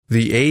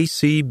The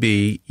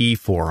ACB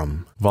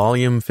eForum,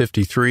 Volume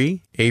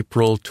 53,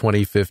 April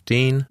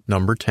 2015,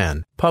 Number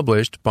 10,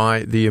 published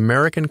by the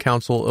American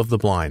Council of the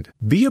Blind.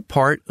 Be a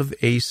part of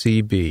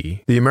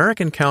ACB. The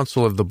American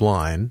Council of the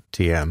Blind,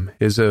 TM,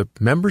 is a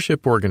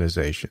membership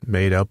organization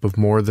made up of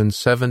more than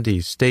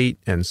 70 state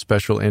and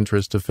special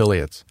interest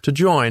affiliates. To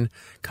join,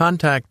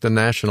 contact the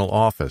national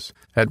office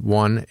at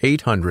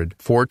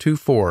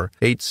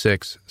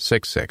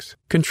 1-800-424-8666.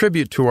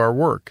 Contribute to our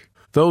work.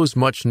 Those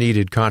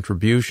much-needed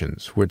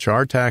contributions, which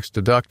are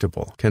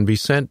tax-deductible, can be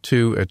sent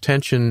to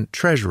Attention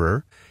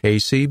Treasurer,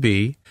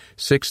 ACB,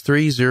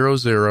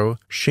 6300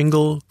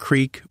 Shingle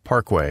Creek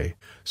Parkway,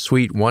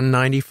 Suite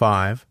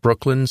 195,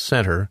 Brooklyn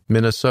Center,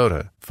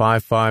 Minnesota,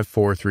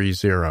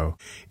 55430.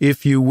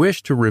 If you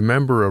wish to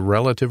remember a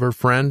relative or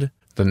friend,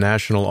 the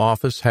National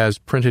Office has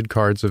printed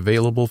cards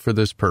available for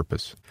this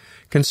purpose.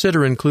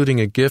 Consider including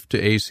a gift to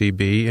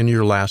ACB in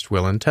your last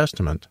will and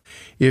testament.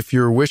 If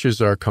your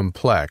wishes are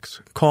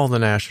complex, call the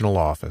National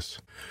Office.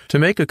 To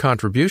make a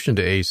contribution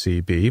to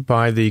ACB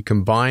by the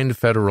combined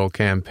federal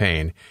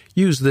campaign,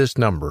 use this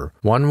number,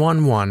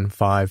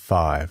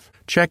 11155.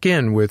 Check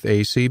in with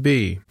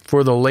ACB.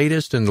 For the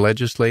latest in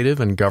legislative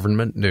and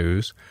government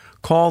news,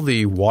 call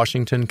the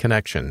Washington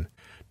Connection,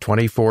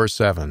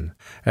 24/7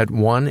 at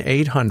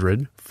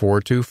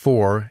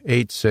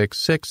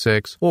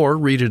 1-800-424-8666 or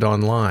read it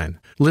online.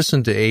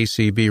 Listen to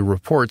ACB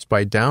reports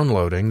by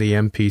downloading the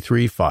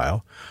MP3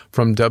 file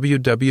from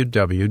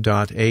www.acb.org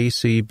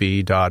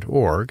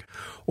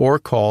or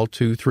call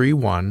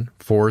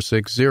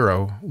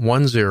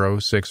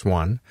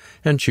 231-460-1061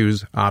 and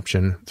choose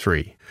option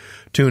 3.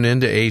 Tune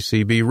in to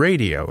ACB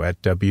Radio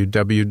at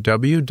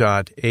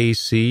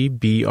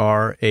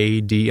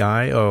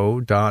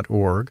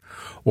www.acbradio.org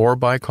or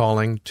by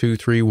calling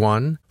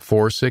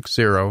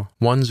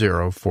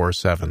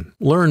 231-460-1047.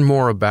 Learn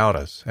more about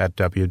us at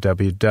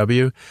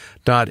www.acb.org.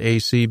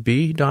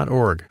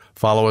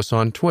 Follow us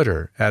on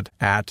Twitter at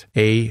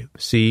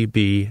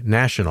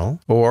 @ACBNational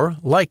or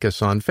like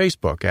us on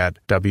Facebook at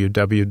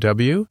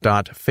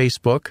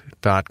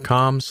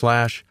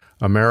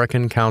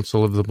www.facebook.com/American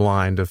Council of the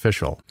Blind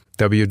Official.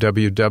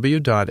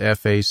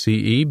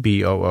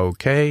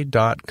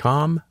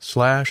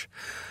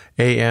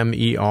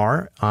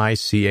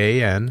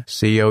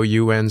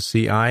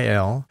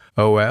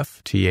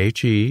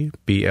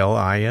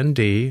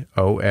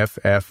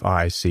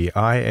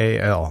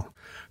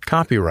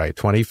 Copyright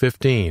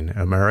 2015,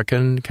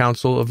 American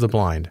Council of the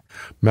Blind.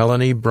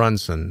 Melanie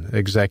Brunson,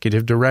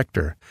 Executive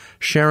Director.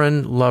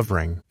 Sharon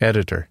Lovering,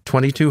 Editor.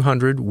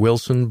 2200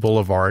 Wilson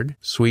Boulevard,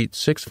 Suite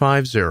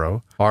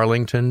 650,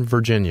 Arlington,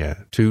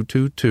 Virginia,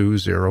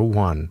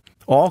 22201.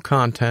 All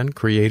content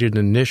created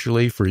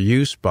initially for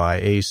use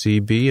by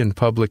ACB in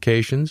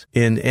publications,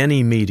 in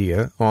any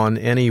media, on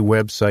any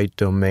website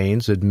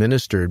domains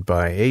administered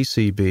by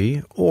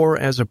ACB, or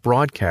as a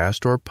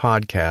broadcast or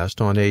podcast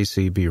on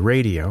ACB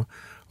Radio,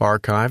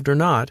 archived or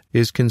not,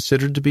 is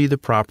considered to be the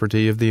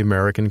property of the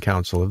American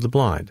Council of the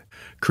Blind.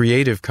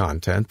 Creative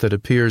content that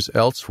appears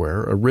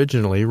elsewhere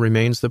originally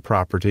remains the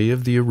property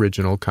of the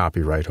original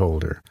copyright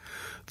holder.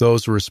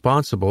 Those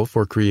responsible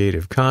for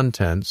creative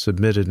content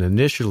submitted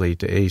initially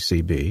to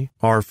ACB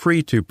are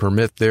free to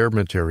permit their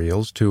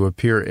materials to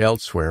appear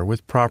elsewhere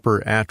with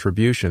proper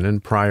attribution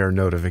and prior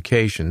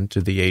notification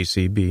to the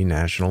ACB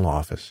National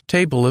Office.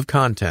 Table of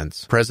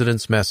Contents.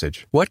 President's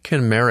Message. What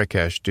can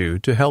Marrakesh do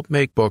to help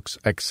make books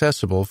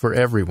accessible for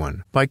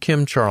everyone? By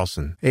Kim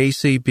Charlson.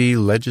 ACB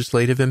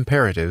Legislative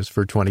Imperatives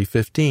for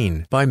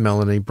 2015 by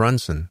Melanie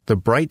Brunson. The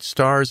Bright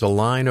Stars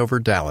Align Over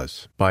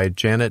Dallas by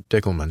Janet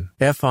Dickelman.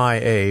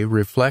 FIA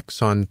reflects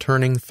on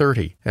turning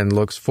 30 and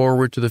looks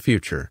forward to the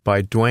future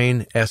by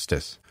Dwayne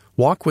Estes.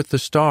 Walk with the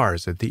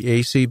Stars at the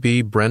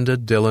ACB Brenda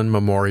Dillon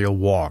Memorial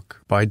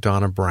Walk by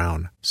Donna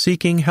Brown.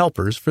 Seeking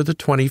Helpers for the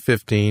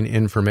 2015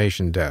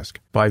 Information Desk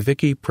by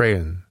Vicki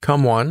Prayen.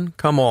 Come one,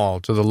 come all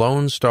to the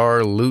Lone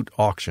Star Loot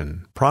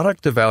Auction.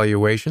 Product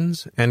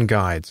evaluations and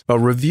guides. A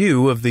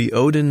review of the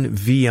Odin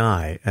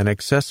VI, an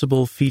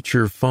accessible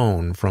feature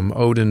phone from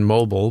Odin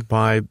Mobile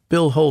by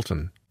Bill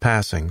Holton.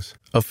 Passings.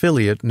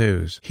 Affiliate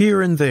News.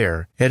 Here and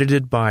There,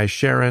 edited by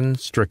Sharon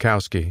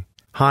Strakowski.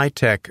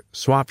 High-Tech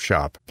Swap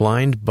Shop.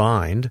 Blind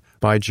Bind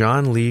by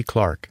John Lee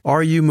Clark.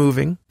 Are you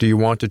moving? Do you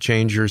want to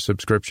change your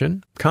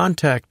subscription?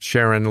 Contact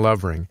Sharon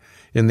Lovering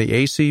in the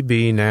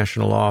ACB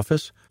National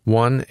Office,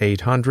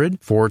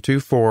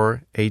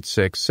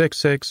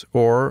 1-800-424-8666,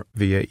 or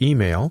via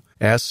email,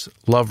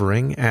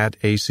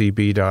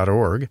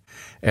 slovering@acb.org,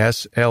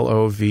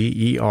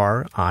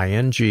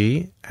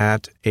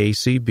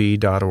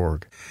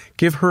 slovering@acb.org.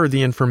 Give her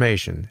the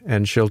information,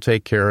 and she'll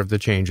take care of the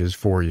changes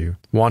for you.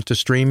 Want to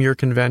stream your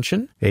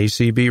convention?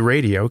 ACB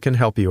Radio can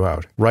help you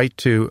out. Write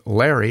to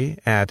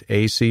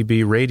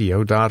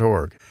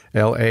Larry@acbradio.org,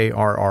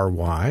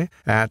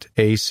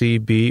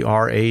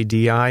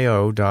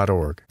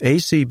 LARRY@acbradio.org.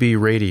 ACB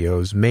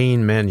Radio's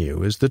main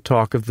menu is the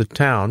talk of the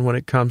town when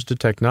it comes to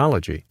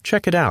technology.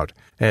 Check it out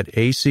at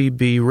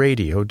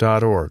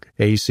acbradio.org,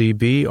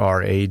 acbradio.org.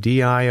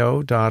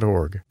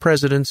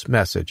 President's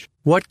Message.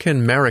 What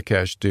can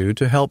Marrakesh do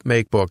to help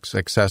make books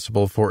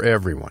accessible for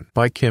everyone?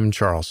 By Kim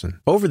Charlson.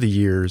 Over the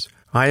years,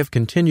 I have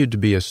continued to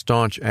be a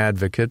staunch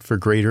advocate for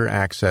greater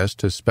access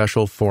to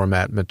special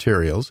format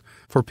materials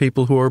for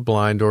people who are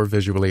blind or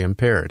visually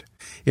impaired.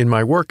 In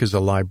my work as a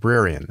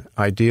librarian,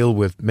 I deal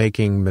with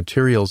making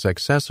materials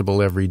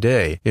accessible every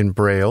day in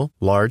Braille,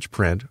 large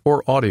print,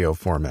 or audio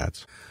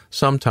formats.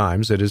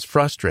 Sometimes it is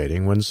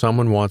frustrating when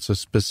someone wants a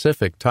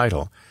specific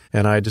title,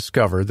 and I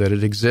discover that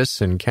it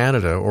exists in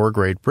Canada or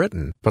Great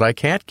Britain, but I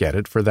can't get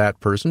it for that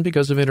person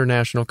because of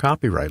international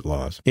copyright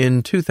laws.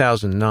 In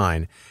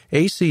 2009,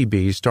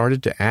 ACB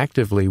started to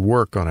actively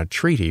work on a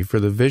treaty for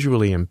the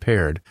visually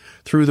impaired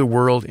through the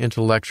World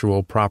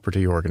Intellectual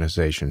Property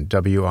Organization,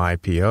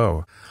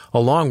 WIPO,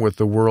 along with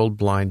the World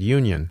Blind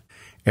Union.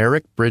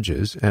 Eric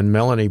Bridges and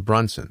Melanie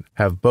Brunson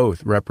have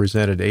both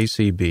represented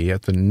ACB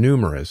at the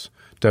numerous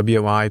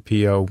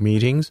WIPO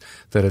meetings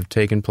that have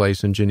taken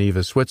place in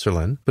Geneva,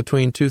 Switzerland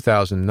between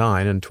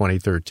 2009 and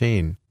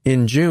 2013.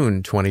 In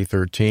June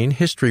 2013,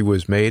 history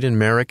was made in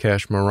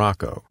Marrakesh,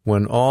 Morocco,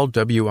 when all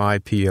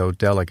WIPO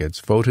delegates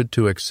voted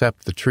to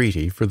accept the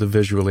treaty for the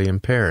visually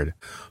impaired.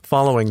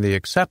 Following the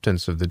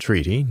acceptance of the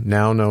treaty,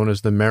 now known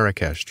as the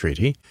Marrakesh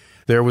Treaty,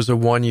 there was a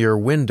one-year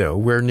window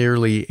where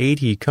nearly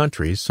 80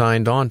 countries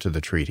signed on to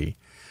the treaty.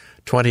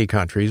 20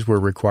 countries were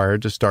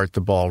required to start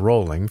the ball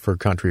rolling for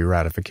country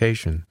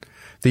ratification.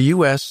 The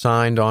U.S.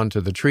 signed on to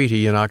the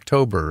treaty in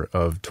October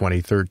of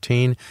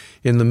 2013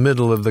 in the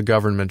middle of the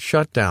government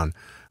shutdown,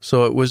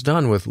 so it was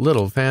done with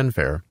little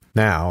fanfare.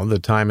 Now, the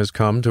time has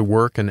come to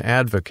work and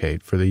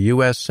advocate for the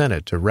U.S.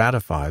 Senate to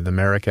ratify the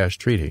Marrakesh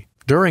Treaty.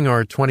 During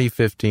our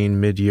 2015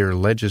 mid-year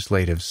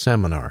legislative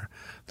seminar,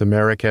 the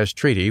Marrakesh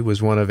Treaty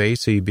was one of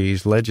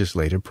ACB's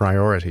legislative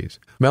priorities.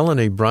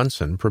 Melanie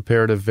Brunson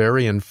prepared a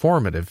very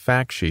informative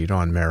fact sheet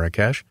on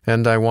Marrakesh,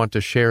 and I want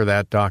to share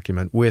that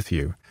document with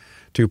you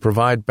to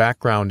provide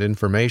background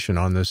information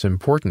on this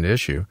important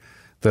issue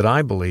that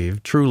I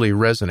believe truly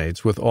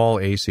resonates with all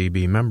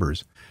ACB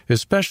members,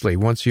 especially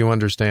once you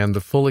understand the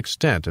full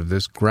extent of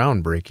this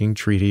groundbreaking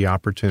treaty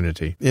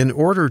opportunity. In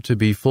order to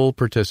be full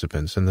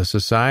participants in the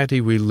society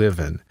we live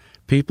in,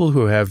 people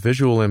who have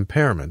visual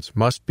impairments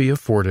must be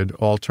afforded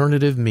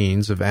alternative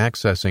means of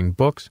accessing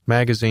books,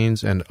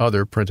 magazines, and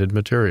other printed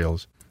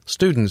materials.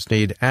 Students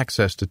need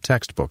access to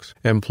textbooks,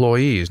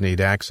 employees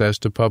need access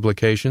to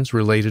publications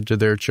related to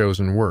their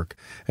chosen work,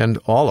 and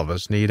all of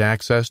us need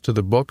access to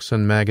the books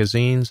and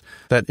magazines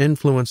that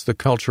influence the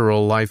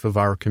cultural life of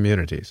our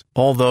communities.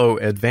 Although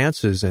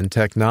advances in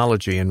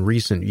technology in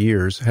recent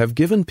years have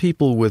given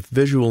people with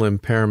visual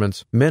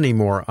impairments many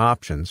more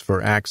options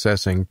for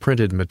accessing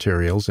printed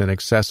materials in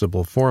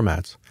accessible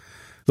formats,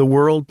 the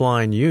World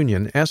Blind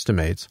Union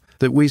estimates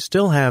that we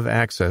still have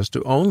access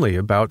to only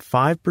about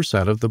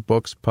 5% of the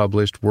books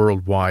published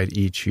worldwide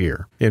each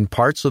year. In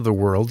parts of the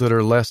world that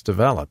are less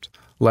developed,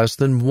 less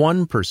than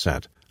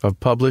 1% of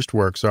published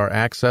works are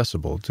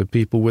accessible to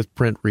people with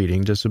print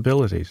reading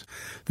disabilities.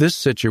 This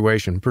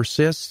situation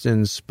persists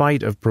in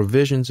spite of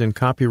provisions in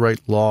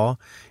copyright law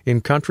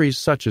in countries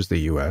such as the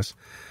U.S.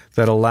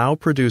 that allow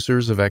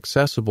producers of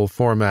accessible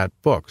format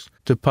books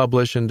to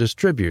publish and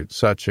distribute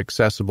such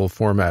accessible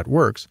format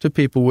works to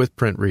people with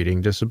print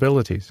reading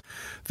disabilities.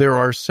 There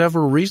are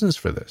several reasons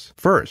for this.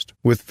 First,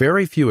 with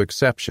very few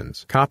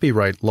exceptions,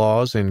 copyright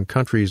laws in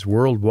countries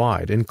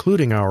worldwide,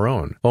 including our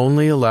own,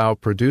 only allow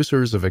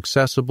producers of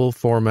accessible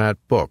format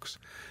books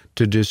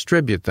to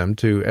distribute them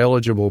to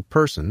eligible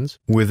persons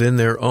within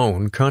their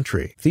own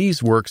country.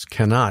 These works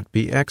cannot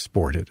be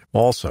exported.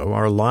 Also,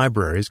 our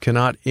libraries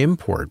cannot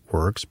import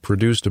works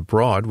produced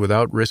abroad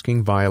without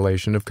risking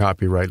violation of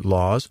copyright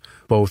laws,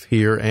 both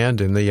here and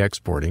in the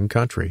exporting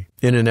country.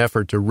 In an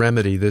effort to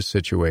remedy this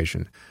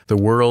situation, the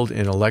World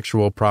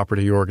Intellectual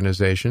Property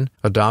Organization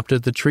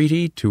adopted the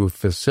treaty to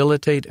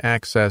facilitate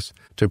access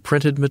to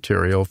printed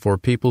material for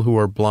people who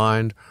are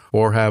blind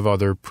or have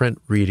other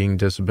print reading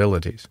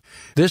disabilities.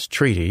 This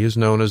treaty is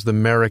known as the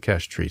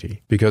Marrakesh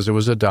Treaty because it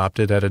was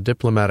adopted at a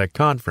diplomatic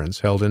conference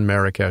held in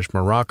Marrakesh,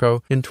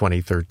 Morocco in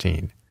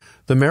 2013.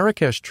 The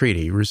Marrakesh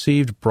Treaty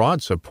received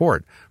broad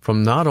support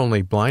from not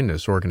only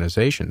blindness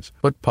organizations,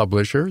 but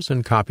publishers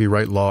and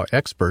copyright law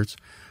experts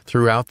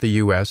throughout the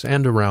U.S.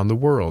 and around the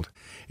world.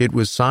 It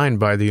was signed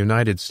by the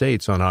United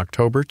States on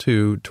October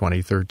 2,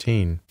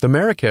 2013. The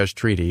Marrakesh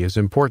Treaty is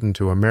important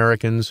to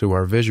Americans who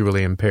are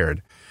visually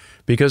impaired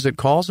because it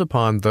calls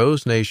upon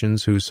those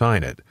nations who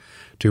sign it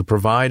to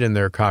provide in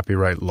their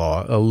copyright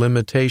law a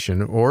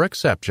limitation or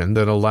exception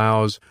that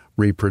allows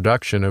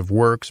reproduction of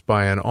works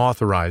by an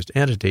authorized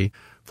entity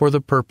for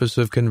the purpose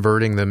of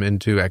converting them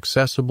into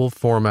accessible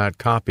format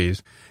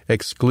copies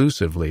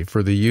exclusively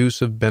for the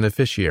use of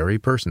beneficiary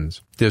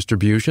persons.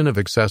 Distribution of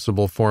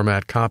accessible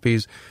format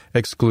copies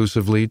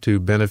exclusively to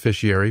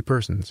beneficiary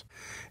persons.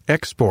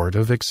 Export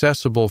of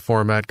accessible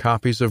format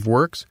copies of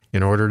works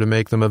in order to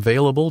make them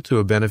available to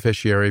a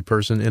beneficiary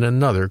person in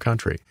another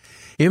country.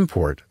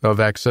 Import of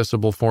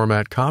accessible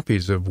format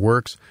copies of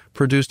works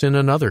produced in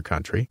another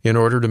country in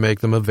order to make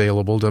them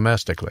available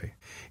domestically.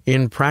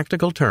 In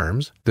practical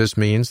terms, this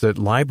means that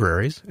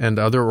libraries and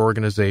other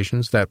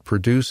organizations that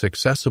produce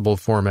accessible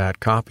format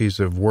copies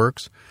of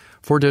works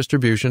for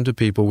distribution to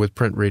people with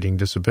print reading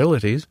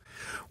disabilities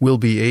will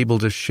be able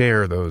to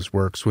share those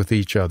works with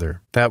each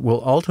other. That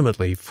will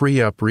ultimately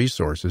free up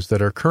resources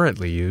that are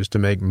currently used to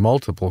make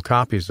multiple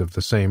copies of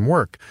the same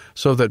work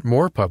so that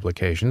more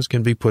publications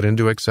can be put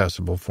into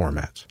accessible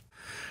formats.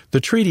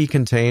 The treaty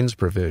contains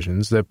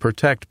provisions that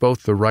protect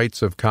both the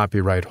rights of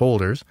copyright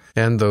holders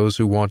and those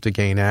who want to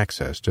gain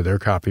access to their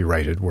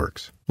copyrighted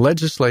works.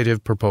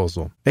 Legislative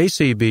proposal.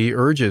 ACB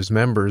urges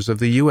members of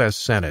the U.S.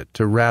 Senate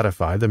to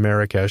ratify the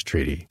Marrakesh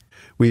Treaty.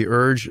 We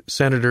urge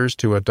senators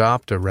to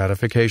adopt a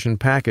ratification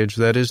package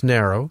that is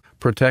narrow,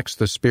 protects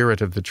the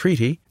spirit of the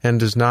treaty, and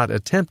does not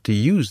attempt to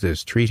use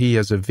this treaty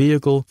as a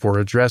vehicle for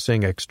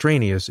addressing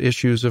extraneous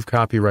issues of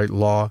copyright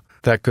law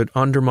that could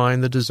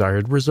undermine the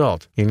desired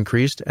result,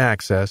 increased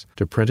access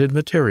to printed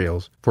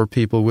materials for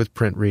people with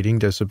print reading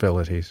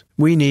disabilities.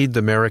 We need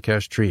the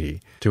Marrakesh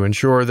Treaty to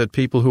ensure that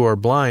people who are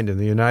blind in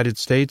the United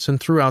States and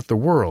throughout the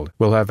world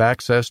will have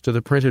access to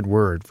the printed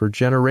word for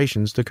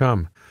generations to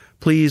come.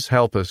 Please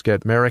help us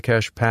get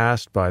Marrakesh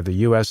passed by the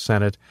U.S.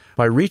 Senate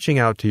by reaching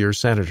out to your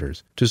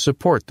senators to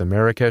support the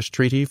Marrakesh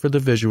Treaty for the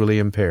visually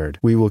impaired.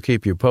 We will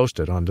keep you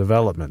posted on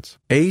developments.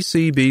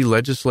 ACB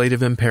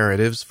Legislative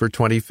Imperatives for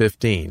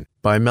 2015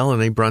 by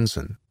Melanie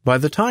Brunson. By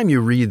the time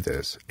you read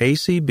this,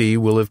 ACB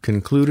will have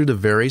concluded a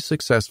very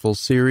successful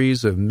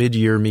series of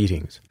mid-year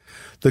meetings.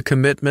 The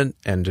commitment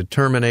and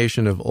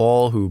determination of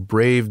all who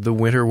braved the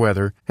winter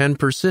weather and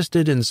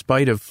persisted in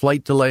spite of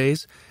flight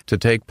delays to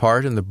take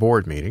part in the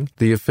board meeting,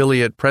 the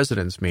affiliate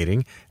president's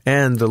meeting,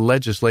 and the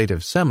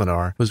legislative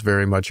seminar was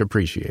very much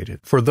appreciated.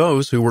 For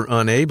those who were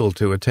unable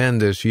to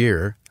attend this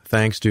year,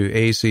 thanks to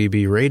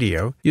ACB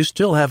Radio, you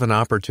still have an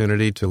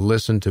opportunity to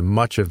listen to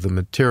much of the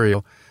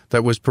material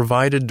that was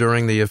provided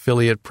during the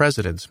affiliate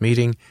president's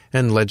meeting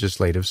and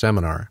legislative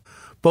seminar.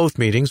 Both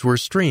meetings were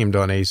streamed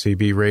on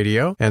ACB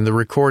Radio, and the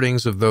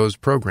recordings of those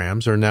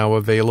programs are now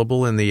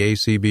available in the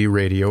ACB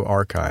Radio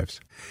archives.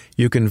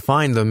 You can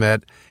find them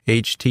at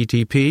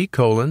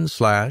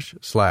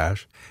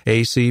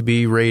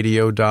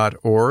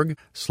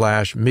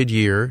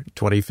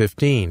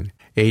http://acbradio.org/midyear2015,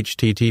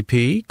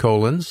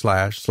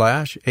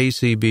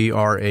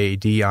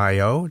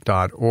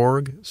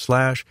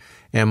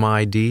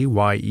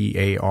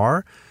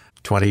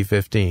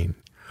 http://acbradio.org/midyear2015.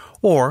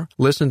 Or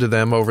listen to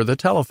them over the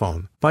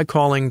telephone by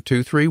calling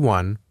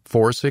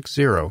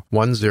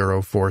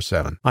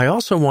 231-460-1047. I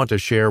also want to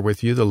share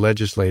with you the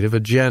legislative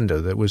agenda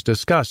that was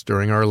discussed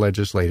during our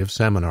legislative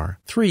seminar.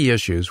 3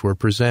 issues were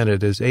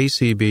presented as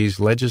ACB's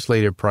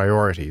legislative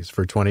priorities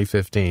for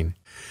 2015.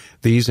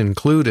 These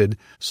included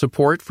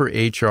support for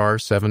H.R.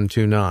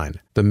 729,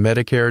 the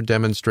Medicare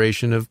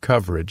Demonstration of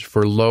Coverage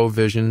for Low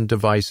Vision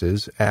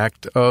Devices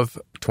Act of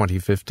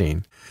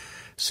 2015,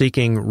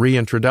 seeking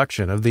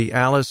reintroduction of the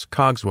Alice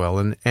Cogswell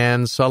and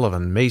Anne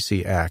Sullivan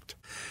Macy Act,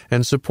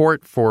 and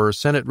support for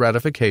Senate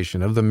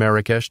ratification of the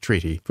Marrakesh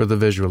Treaty for the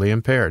visually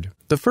impaired.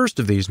 The first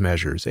of these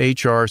measures,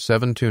 H.R.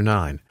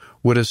 729,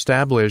 would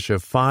establish a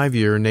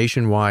 5-year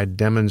nationwide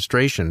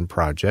demonstration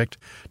project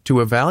to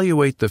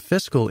evaluate the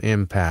fiscal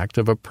impact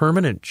of a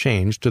permanent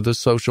change to the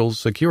Social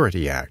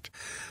Security Act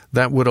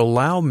that would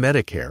allow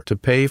Medicare to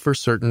pay for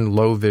certain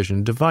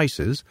low-vision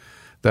devices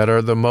that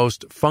are the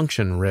most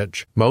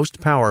function-rich,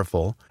 most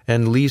powerful,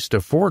 and least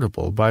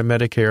affordable by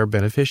Medicare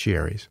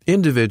beneficiaries.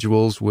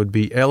 Individuals would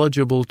be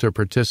eligible to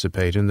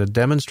participate in the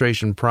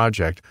demonstration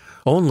project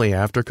only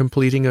after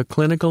completing a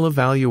clinical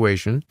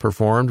evaluation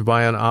performed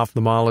by an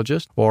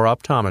ophthalmologist or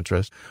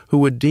optometrist who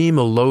would deem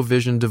a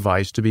low-vision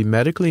device to be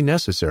medically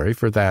necessary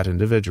for that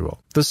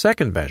individual. The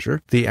second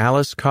measure, the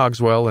Alice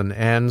Cogswell and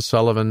Anne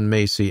Sullivan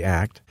Macy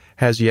Act,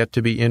 has yet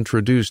to be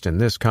introduced in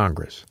this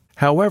Congress.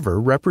 However,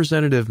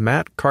 Representative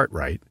Matt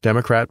Cartwright,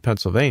 Democrat,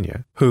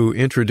 Pennsylvania, who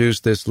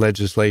introduced this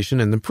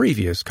legislation in the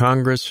previous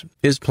Congress,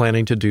 is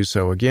planning to do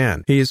so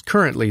again. He is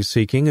currently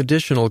seeking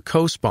additional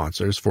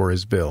co-sponsors for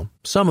his bill.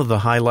 Some of the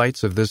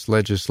highlights of this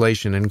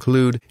legislation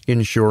include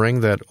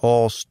ensuring that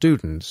all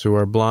students who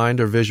are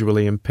blind or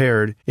visually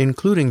impaired,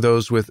 including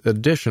those with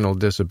additional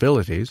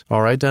disabilities,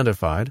 are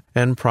identified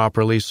and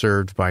properly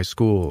served by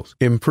schools,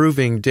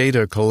 improving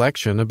data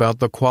collection about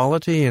the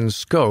quality and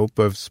scope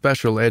of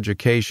special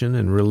education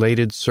and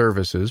related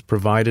services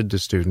provided to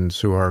students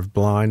who are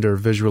blind or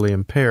visually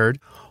impaired,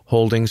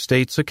 holding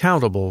states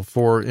accountable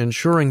for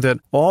ensuring that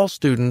all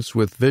students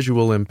with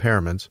visual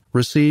impairments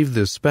receive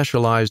the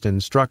specialized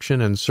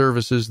instruction and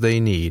services they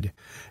need,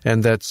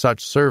 and that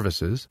such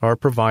services are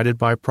provided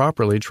by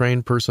properly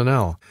trained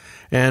personnel,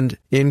 and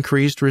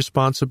increased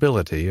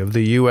responsibility of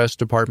the U.S.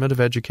 Department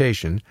of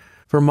Education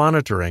for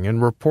monitoring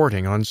and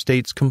reporting on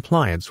states'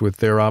 compliance with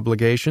their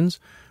obligations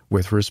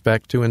with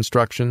respect to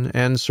instruction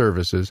and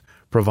services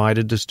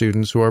provided to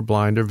students who are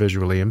blind or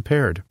visually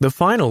impaired. The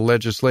final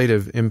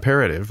legislative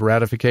imperative,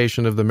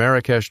 ratification of the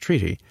Marrakesh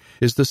Treaty,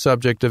 is the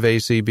subject of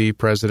ACB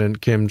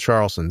President Kim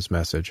Charleson's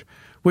message,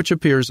 which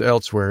appears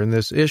elsewhere in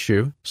this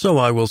issue, so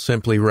I will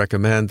simply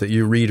recommend that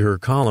you read her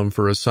column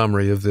for a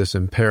summary of this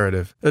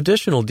imperative.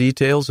 Additional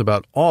details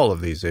about all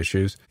of these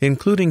issues,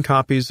 including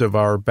copies of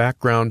our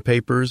background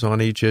papers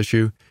on each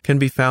issue, can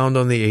be found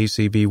on the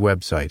ACB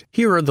website.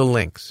 Here are the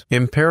links.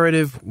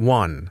 Imperative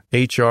 1,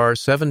 H.R.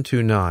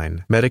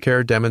 729,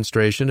 Medicare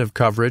Demonstration of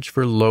Coverage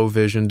for Low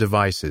Vision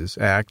Devices,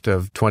 Act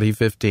of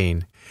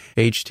 2015.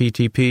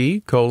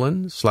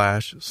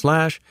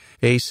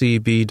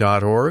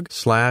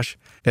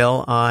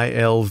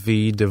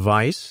 http://acb.org/LILV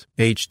device,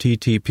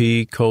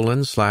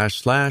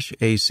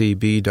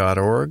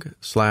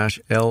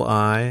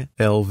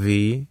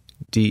 http://acb.org/LILV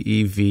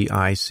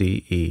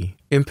DEVICE.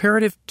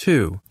 Imperative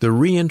 2, the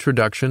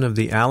reintroduction of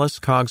the Alice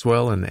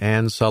Cogswell and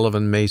Anne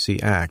Sullivan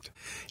Macy Act,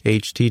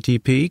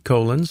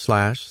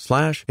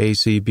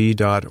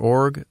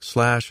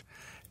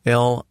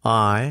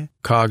 http://acb.org/LI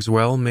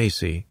Cogswell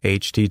Macy,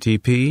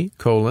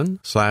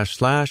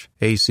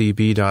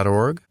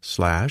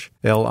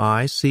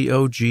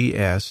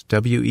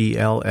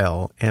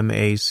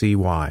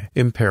 http://acb.org/LICOGSWELLMACY.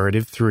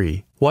 Imperative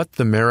 3, what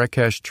the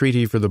Marrakesh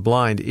Treaty for the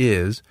Blind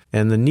is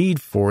and the need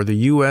for the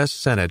U.S.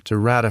 Senate to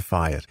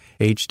ratify it,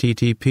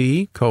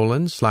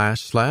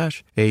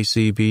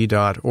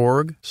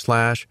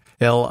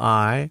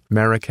 http://acb.org/LI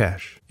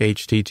Marrakesh,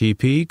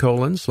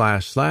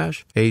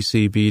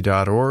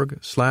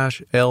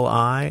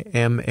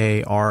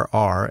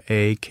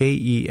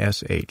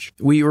 http://acb.org/LIMARRAKESH.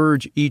 We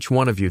urge each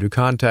one of you to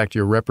contact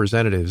your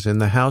representatives in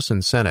the House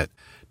and Senate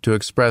to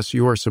express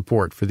your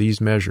support for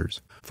these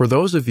measures. For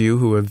those of you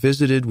who have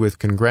visited with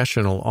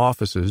congressional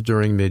offices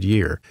during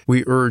mid-year,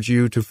 we urge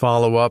you to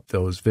follow up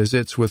those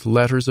visits with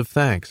letters of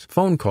thanks,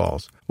 phone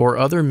calls, or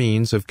other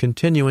means of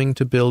continuing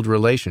to build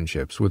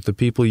relationships with the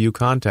people you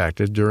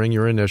contacted during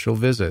your initial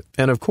visit.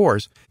 And of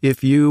course,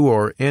 if you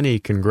or any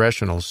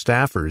congressional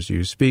staffers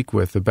you speak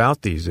with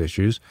about these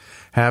issues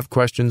have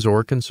questions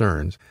or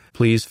concerns,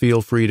 please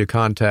feel free to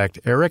contact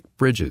Eric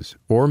Bridges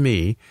or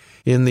me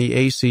in the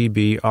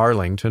ACB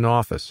Arlington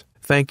office.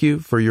 Thank you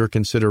for your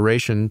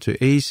consideration to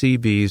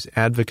ACB's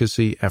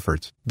advocacy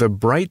efforts. The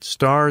Bright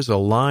Stars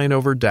Align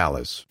Over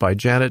Dallas by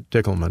Janet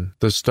Dickelman.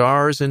 The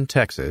stars in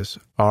Texas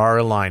are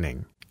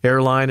aligning.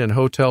 Airline and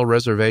hotel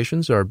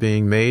reservations are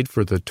being made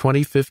for the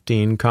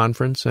 2015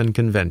 conference and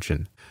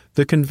convention.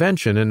 The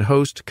convention and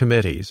host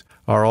committees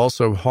are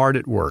also hard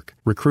at work,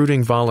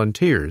 recruiting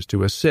volunteers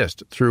to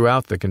assist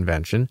throughout the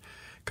convention,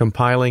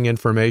 compiling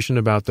information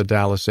about the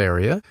Dallas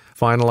area,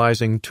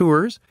 finalizing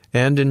tours,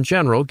 and in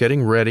general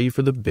getting ready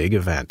for the big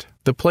event.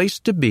 The place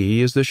to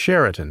be is the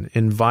Sheraton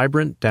in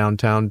vibrant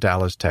downtown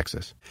Dallas,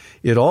 Texas.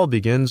 It all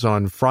begins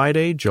on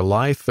Friday,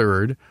 July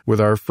 3rd with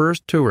our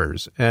first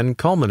tours and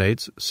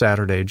culminates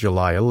Saturday,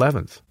 July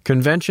 11th.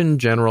 Convention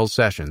general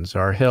sessions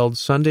are held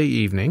Sunday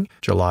evening,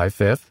 July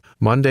 5th,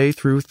 Monday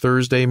through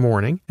Thursday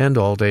morning, and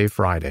all day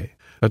Friday.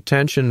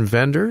 Attention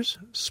vendors,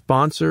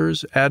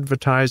 sponsors,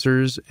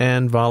 advertisers,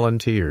 and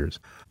volunteers.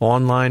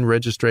 Online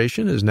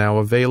registration is now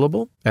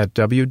available at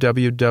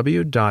www.acb.org.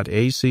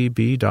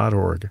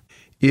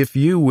 If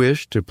you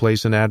wish to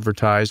place an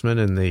advertisement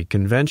in the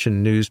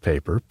convention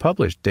newspaper,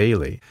 published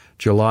daily,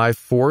 July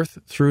 4th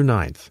through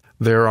 9th,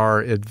 there are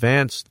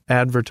advanced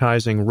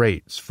advertising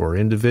rates for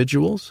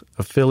individuals,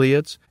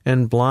 affiliates,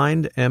 and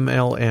blind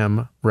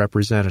MLM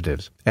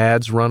representatives.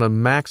 Ads run a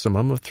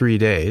maximum of 3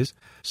 days,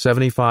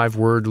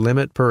 75-word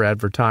limit per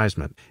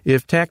advertisement.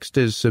 If text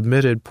is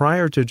submitted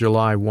prior to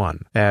July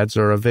 1, ads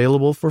are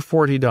available for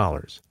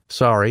 $40.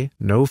 Sorry,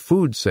 no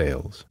food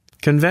sales.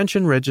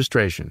 Convention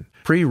registration.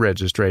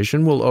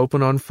 Pre-registration will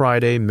open on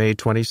Friday, May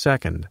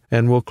 22nd,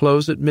 and will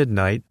close at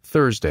midnight,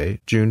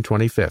 Thursday, June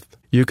 25th.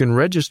 You can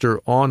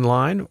register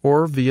online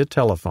or via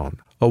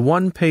telephone. A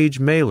one-page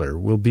mailer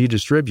will be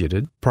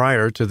distributed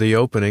prior to the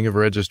opening of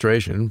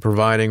registration,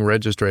 providing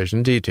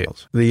registration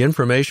details. The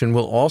information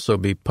will also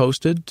be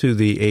posted to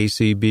the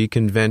ACB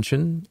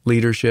Convention,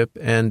 Leadership,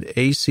 and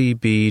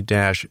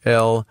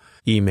ACB-L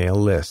email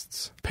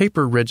lists.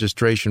 Paper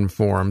registration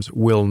forms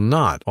will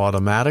not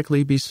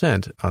automatically be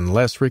sent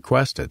unless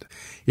requested.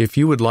 If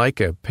you would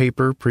like a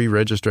paper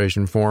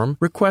pre-registration form,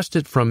 request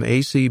it from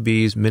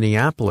ACB's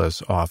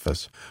Minneapolis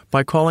office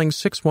by calling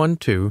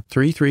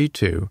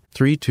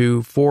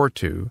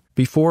 612-332-3242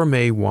 before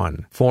May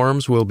 1.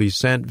 Forms will be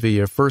sent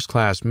via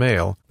first-class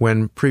mail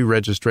when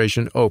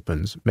pre-registration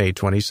opens May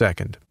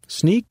 22nd.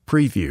 Sneak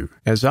preview.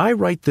 As I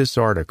write this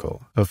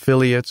article,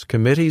 affiliates,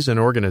 committees, and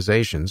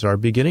organizations are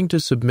beginning to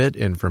submit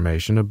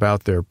information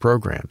about their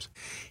programs.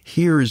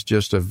 Here's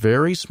just a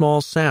very small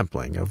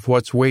sampling of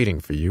what's waiting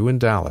for you in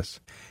Dallas.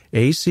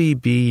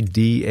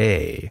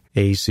 ACB-DA,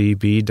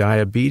 ACB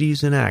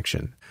Diabetes in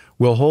Action,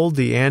 will hold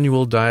the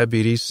annual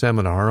diabetes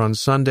seminar on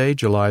Sunday,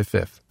 July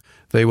 5th.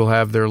 They will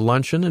have their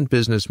luncheon and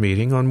business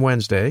meeting on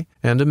Wednesday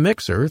and a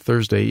mixer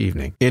Thursday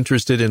evening.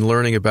 Interested in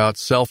learning about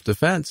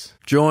self-defense?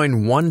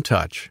 Join One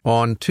Touch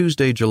on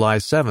Tuesday, July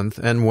 7th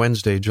and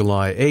Wednesday,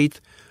 July 8th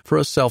for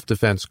a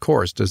self-defense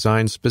course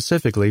designed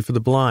specifically for the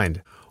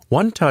blind.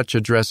 One Touch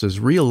addresses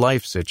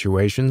real-life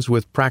situations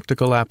with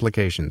practical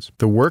applications.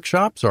 The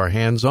workshops are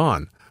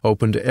hands-on,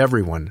 open to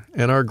everyone,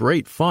 and are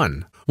great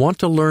fun. Want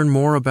to learn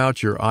more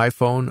about your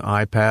iPhone,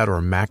 iPad,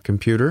 or Mac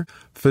computer?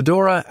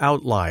 Fedora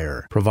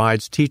Outlier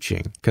provides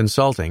teaching,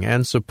 consulting,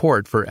 and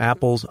support for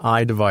Apple's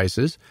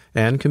iDevices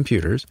and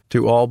computers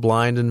to all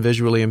blind and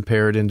visually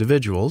impaired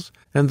individuals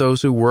and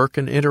those who work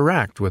and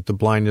interact with the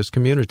blindness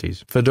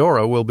communities.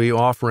 Fedora will be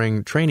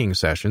offering training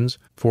sessions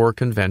for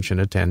convention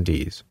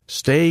attendees.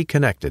 Stay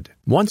connected.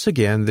 Once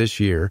again this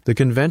year, the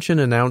convention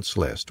announce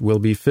list will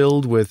be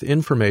filled with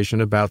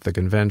information about the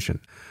convention.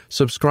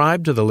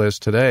 Subscribe to the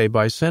list today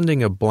by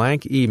sending a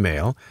blank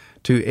email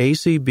to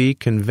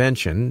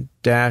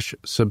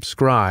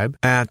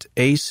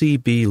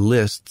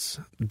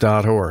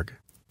acbconvention-subscribe@acblists.org.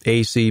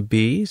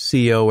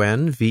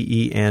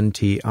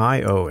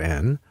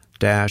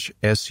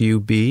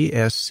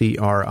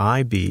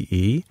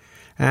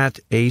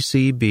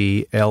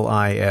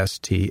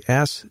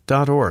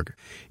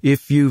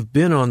 If you've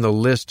been on the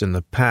list in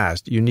the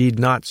past, you need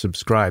not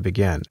subscribe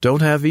again.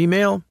 Don't have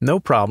email? No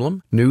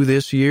problem. New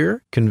this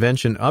year,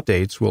 convention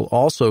updates will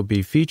also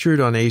be featured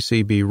on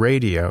ACB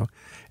Radio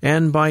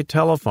and by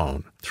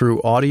telephone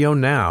through Audio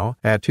Now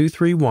at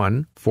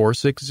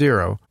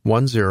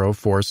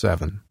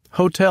 231-460-1047.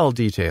 Hotel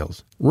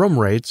details. Room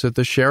rates at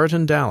the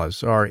Sheraton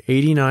Dallas are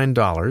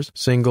 $89,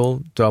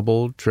 single,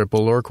 double,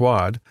 triple, or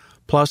quad,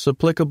 plus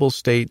applicable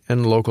state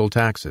and local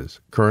taxes,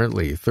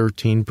 currently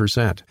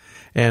 13%,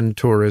 and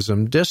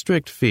tourism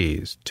district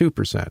fees,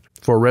 2%.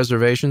 For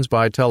reservations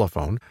by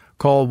telephone,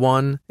 call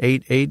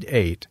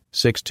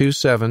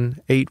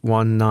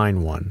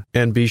 1-888-627-8191.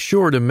 And be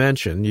sure to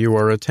mention you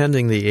are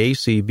attending the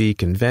ACB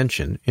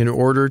convention in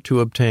order to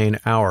obtain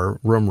our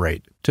room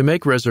rate. To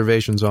make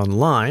reservations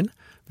online,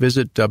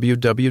 visit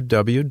www.acb.org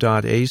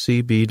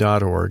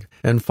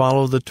and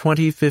follow the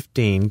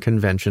 2015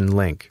 convention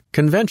link.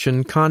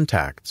 Convention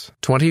contacts.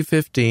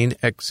 2015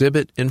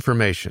 exhibit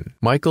information.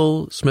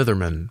 Michael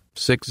Smitherman,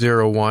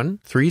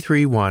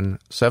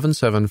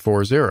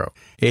 601-331-7740.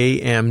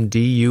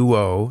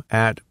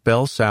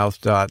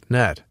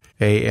 amduo@bellsouth.net.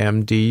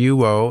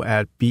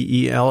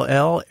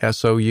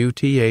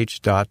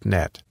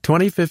 amduo@bellsouth.net.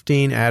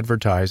 2015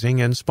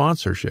 advertising and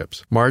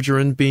sponsorships.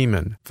 Margarine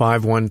Beeman,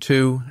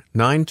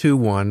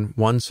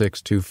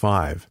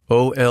 512-921-1625.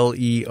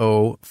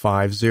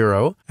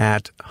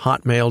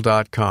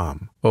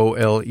 oleo50@hotmail.com.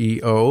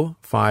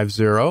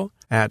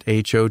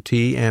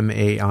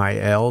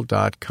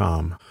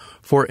 oleo50@hotmail.com.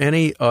 For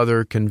any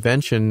other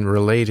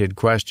convention-related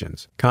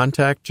questions,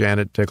 contact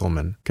Janet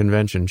Dickelman,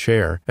 Convention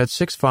Chair, at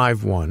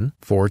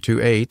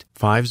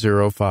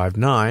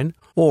 651-428-5059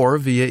 or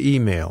via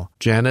email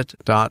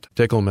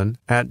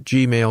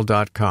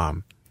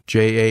janet.dickelman@gmail.com,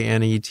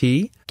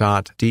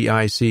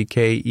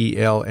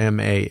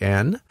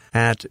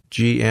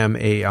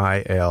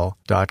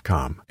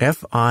 janet.dickelman@gmail.com.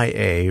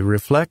 FIA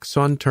reflects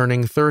on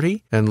turning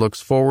 30 and looks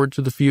forward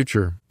to the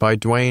future, by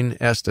Dwayne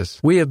Estes.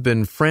 We have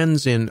been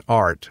friends in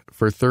art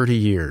for 30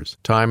 years.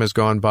 Time has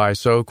gone by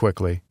so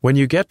quickly. When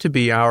you get to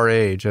be our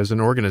age as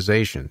an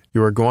organization,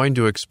 you are going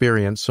to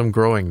experience some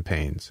growing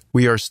pains.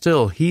 We are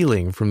still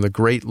healing from the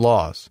great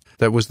loss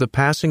that was the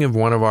passing of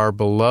one of our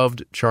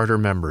beloved charter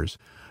members,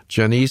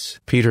 Janice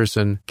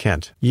Peterson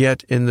Kent.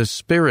 Yet, in the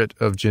spirit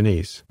of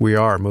Janice, we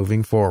are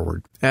moving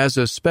forward. As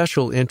a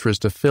special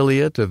interest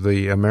affiliate of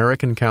the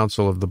American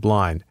Council of the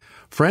Blind,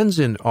 Friends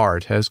in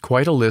Art has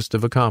quite a list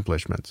of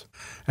accomplishments.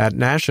 At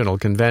National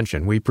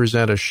Convention, we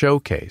present a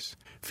showcase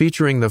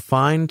featuring the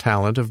fine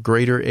talent of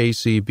Greater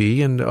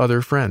ACB and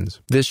other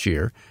friends. This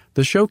year,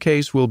 the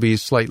showcase will be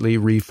slightly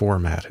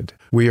reformatted.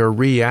 We are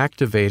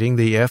reactivating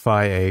the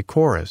FIA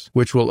chorus,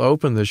 which will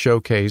open the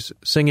showcase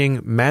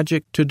singing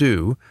Magic to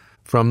Do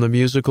from the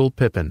musical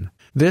Pippin.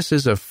 This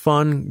is a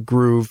fun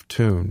groove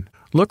tune.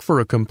 Look for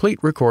a complete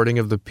recording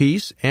of the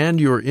piece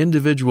and your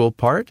individual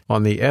part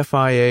on the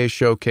FIA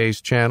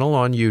Showcase channel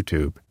on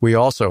YouTube. We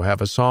also have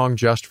a song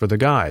just for the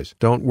guys.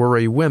 Don't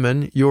worry,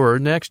 women, you're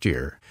next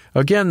year.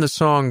 Again, the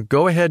song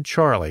Go Ahead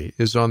Charlie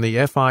is on the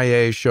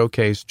FIA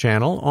Showcase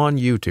channel on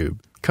YouTube.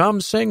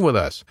 Come sing with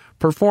us,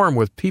 perform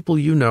with people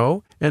you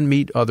know, and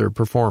meet other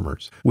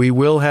performers. We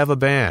will have a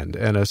band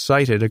and a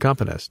sighted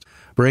accompanist.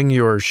 Bring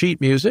your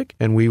sheet music,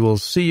 and we will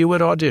see you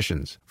at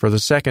auditions. For the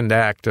second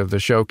act of the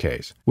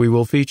showcase, we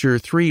will feature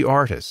 3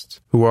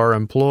 artists who are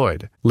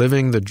employed,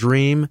 living the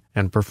dream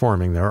and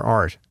performing their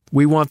art.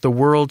 We want the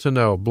world to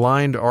know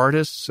blind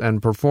artists and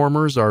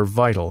performers are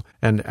vital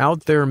and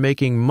out there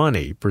making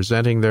money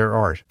presenting their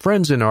art.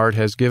 Friends in Art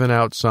has given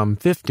out some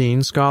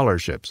 15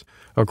 scholarships,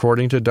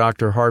 according to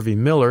Dr. Harvey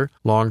Miller,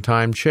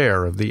 longtime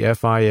chair of the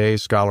FIA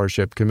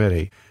Scholarship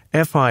Committee.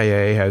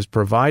 FIA has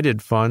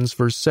provided funds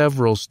for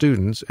several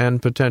students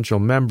and potential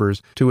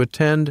members to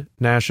attend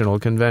National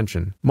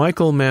Convention.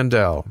 Michael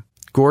Mandel,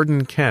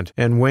 Gordon Kent,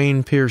 and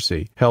Wayne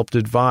Piercy helped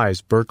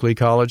advise Berklee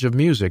College of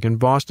Music in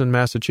Boston,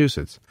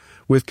 Massachusetts,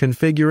 with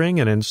configuring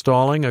and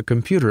installing a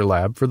computer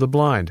lab for the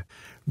blind.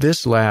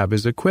 This lab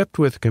is equipped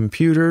with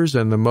computers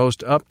and the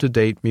most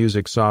up-to-date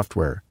music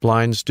software.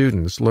 Blind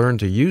students learn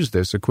to use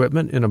this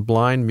equipment in a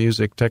blind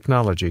music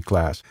technology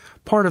class,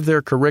 part of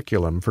their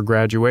curriculum for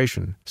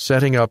graduation.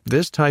 Setting up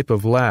this type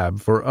of lab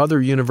for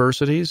other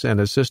universities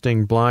and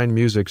assisting blind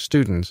music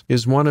students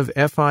is one of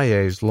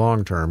FIA's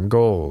long-term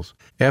goals.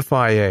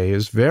 FIA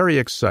is very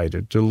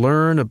excited to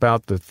learn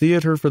about the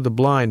Theater for the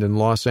Blind in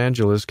Los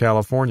Angeles,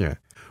 California.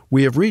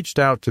 We have reached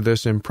out to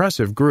this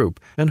impressive group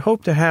and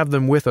hope to have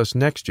them with us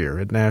next year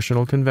at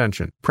National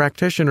Convention.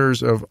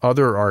 Practitioners of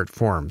other art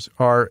forms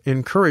are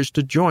encouraged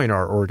to join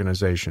our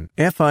organization.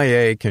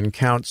 FIA can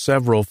count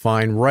several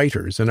fine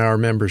writers in our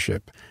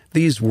membership.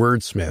 These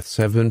wordsmiths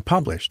have been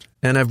published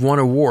and have won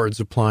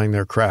awards applying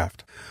their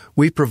craft.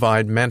 We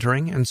provide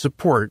mentoring and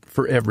support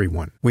for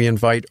everyone. We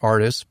invite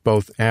artists,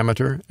 both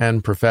amateur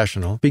and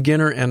professional,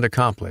 beginner and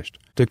accomplished,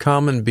 to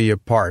come and be a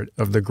part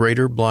of the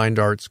greater blind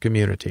arts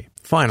community.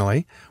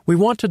 Finally, we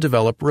want to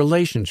develop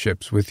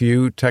relationships with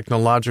you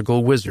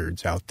technological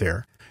wizards out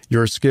there.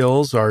 Your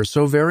skills are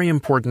so very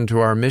important to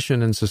our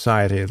mission and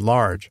society at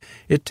large.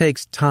 It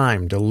takes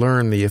time to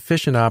learn the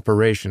efficient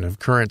operation of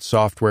current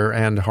software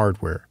and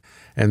hardware.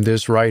 And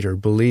this writer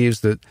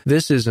believes that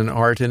this is an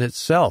art in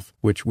itself,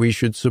 which we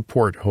should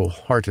support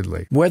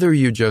wholeheartedly. Whether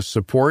you just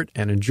support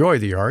and enjoy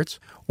the arts,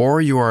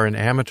 or you are an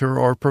amateur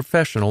or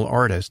professional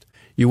artist,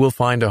 you will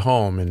find a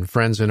home in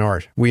Friends in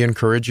Art. We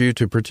encourage you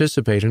to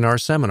participate in our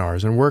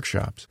seminars and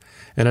workshops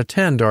and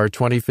attend our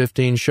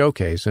 2015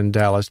 showcase in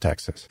Dallas,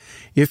 Texas.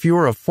 If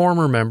you're a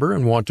former member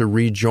and want to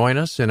rejoin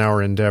us in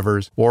our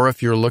endeavors, or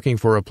if you're looking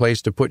for a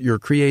place to put your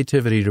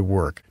creativity to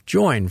work,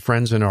 join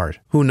Friends in Art.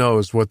 Who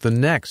knows what the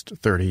next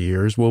 30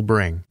 years will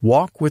bring?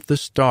 Walk with the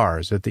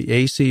stars at the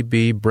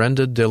ACB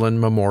Brenda Dillon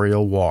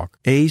Memorial Walk.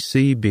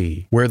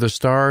 ACB, where the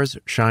stars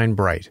shine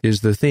bright,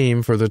 is the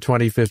theme for the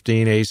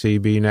 2015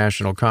 ACB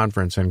National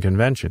Conference and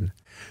Convention.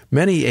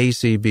 Many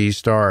ACB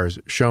stars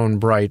shone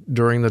bright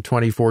during the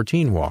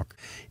 2014 walk.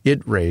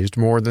 It raised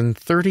more than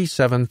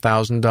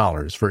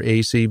 $37,000 for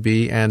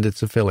ACB and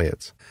its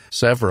affiliates.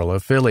 Several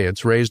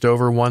affiliates raised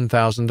over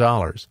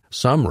 $1,000.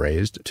 Some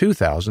raised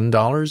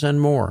 $2,000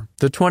 and more.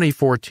 The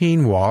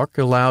 2014 walk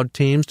allowed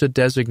teams to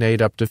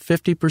designate up to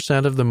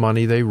 50% of the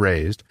money they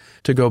raised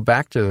to go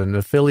back to an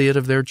affiliate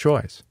of their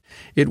choice.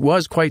 It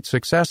was quite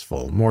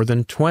successful. More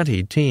than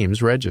 20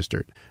 teams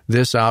registered.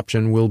 This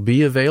option will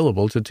be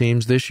available to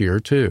teams this year,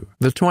 too.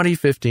 The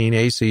 2015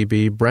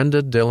 ACB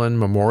Brenda Dillon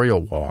Memorial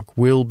Walk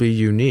will be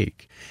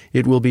unique.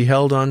 It will be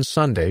held on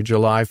Sunday,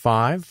 July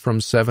 5, from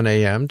 7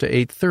 a.m. to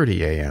 8:30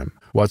 a.m.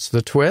 What's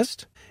the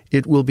twist?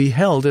 It will be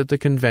held at the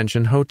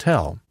Convention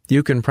Hotel.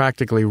 You can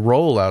practically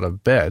roll out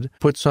of bed,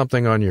 put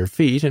something on your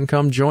feet, and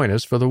come join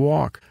us for the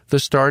walk. The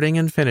starting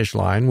and finish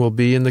line will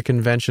be in the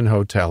Convention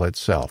Hotel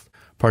itself.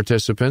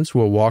 Participants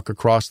will walk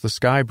across the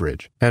Sky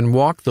Bridge and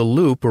walk the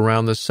loop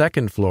around the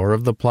second floor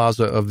of the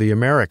Plaza of the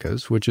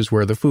Americas, which is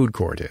where the food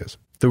court is.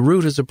 The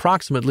route is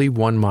approximately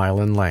 1 mile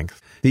in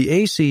length. The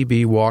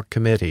ACB Walk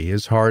Committee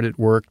is hard at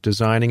work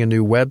designing a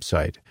new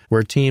website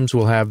where teams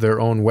will have their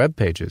own web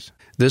pages.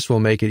 This will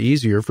make it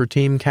easier for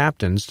team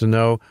captains to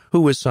know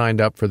who is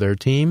signed up for their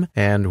team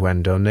and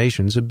when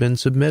donations have been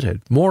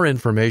submitted. More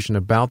information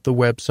about the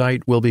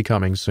website will be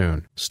coming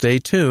soon. Stay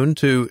tuned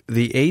to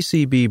the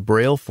ACB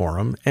Braille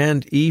Forum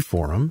and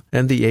e-Forum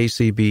and the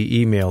ACB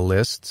email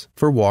lists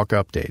for walk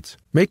updates.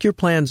 Make your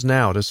plans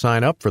now to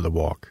sign up for the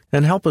walk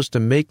and help us to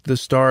make the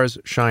stars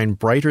shine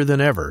brighter than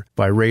ever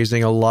by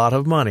raising a lot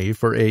of money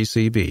for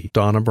ACB.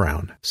 Donna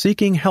Brown,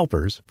 seeking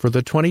helpers for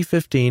the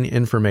 2015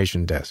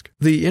 Information Desk.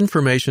 The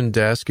Information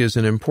Desk is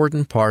an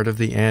important part of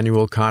the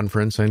annual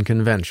conference and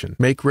convention.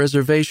 Make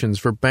reservations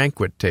for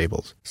banquet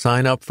tables.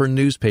 Sign up for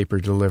newspaper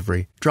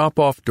delivery. Drop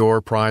off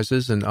door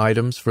prizes and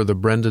items for the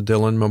Brenda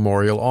Dillon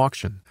Memorial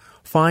Auction.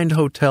 Find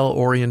hotel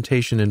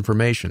orientation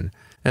information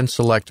and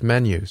select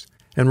menus,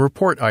 and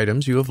report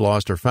items you have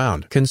lost or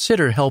found.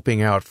 Consider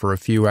helping out for a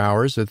few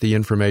hours at the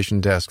Information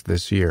Desk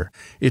this year.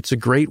 It's a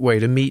great way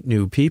to meet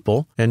new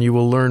people, and you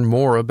will learn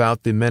more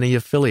about the many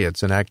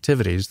affiliates and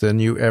activities than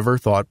you ever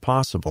thought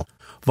possible.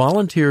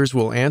 Volunteers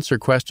will answer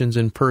questions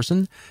in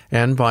person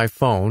and by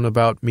phone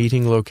about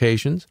meeting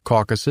locations,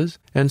 caucuses,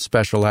 and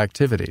special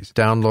activities.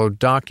 Download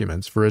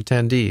documents for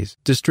attendees.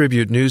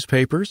 Distribute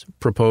newspapers,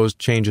 propose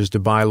changes to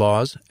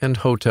bylaws, and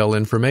hotel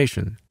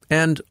information.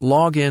 And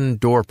log in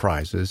door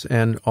prizes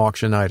and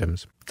auction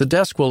items. The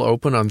desk will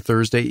open on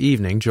Thursday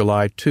evening,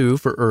 July 2,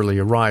 for early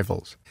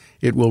arrivals.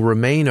 It will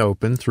remain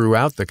open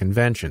throughout the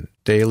convention,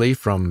 daily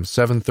from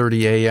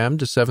 7:30 a.m.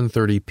 to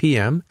 7:30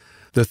 p.m.,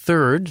 the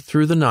 3rd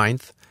through the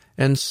 9th,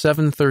 and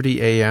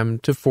 7:30 a.m.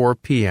 to 4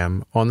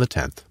 p.m. on the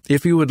 10th.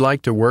 If you would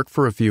like to work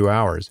for a few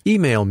hours,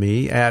 email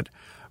me at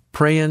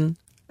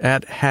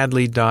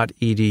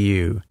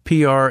prahin@hadley.edu,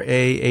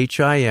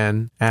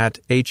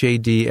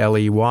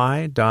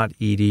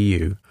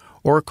 prahin@hadley.edu,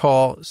 or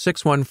call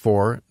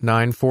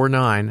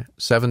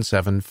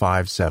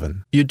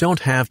 614-949-7757. You don't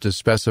have to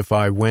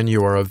specify when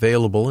you are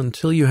available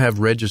until you have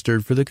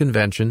registered for the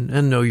convention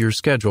and know your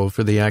schedule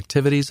for the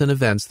activities and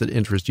events that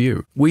interest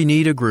you. We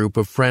need a group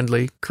of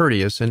friendly,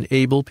 courteous, and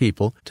able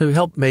people to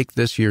help make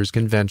this year's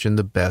convention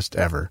the best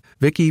ever.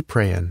 Vicki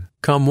Prayen.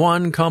 Come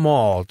one, come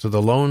all to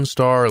the Lone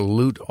Star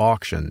Loot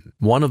Auction.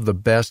 One of the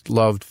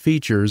best-loved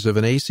features of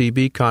an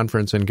ACB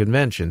conference and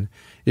convention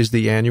is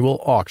the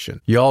annual auction.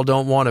 Y'all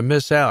don't want to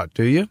miss out,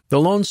 do you? The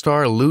Lone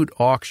Star Loot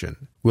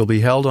Auction will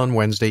be held on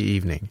Wednesday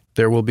evening.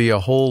 There will be a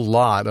whole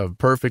lot of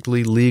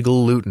perfectly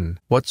legal lootin'.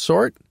 What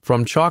sort?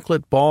 From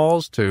chocolate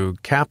balls to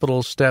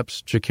Capitol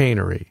Steps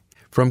chicanery.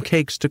 From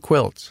cakes to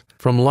quilts.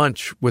 From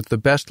lunch with the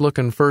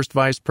best-looking first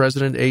vice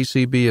president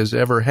ACB has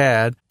ever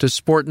had to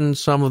sporting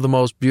some of the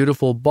most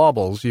beautiful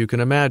baubles you can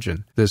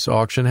imagine. This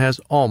auction has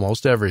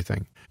almost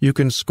everything. You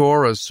can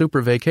score a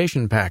super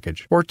vacation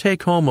package or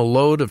take home a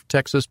load of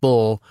Texas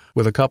bull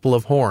with a couple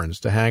of horns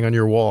to hang on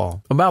your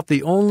wall. About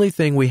the only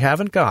thing we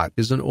haven't got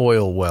is an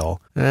oil well,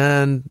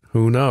 and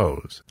who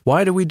knows?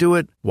 Why do we do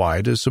it?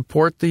 Why, to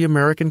support the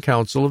American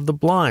Council of the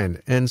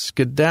Blind and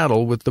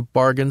skedaddle with the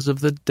bargains of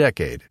the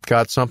decade.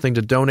 Got something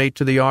to donate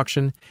to the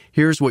auction?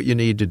 Here's what you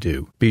need to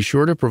do. Be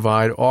sure to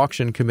provide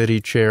Auction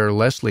Committee Chair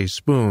Leslie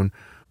Spoon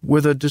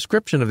with a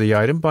description of the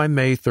item by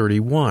May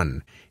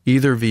 31,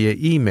 either via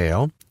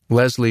email,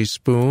 Leslie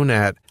Spoon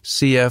at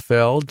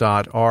cfl.rr.com,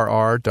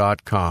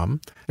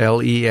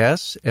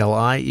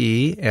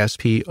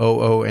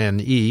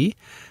 LESLIESPOONE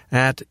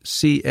at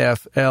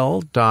cfl.rr.com,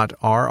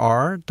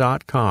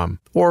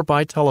 or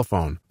by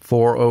telephone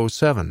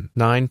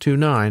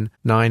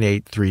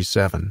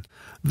 407-929-9837.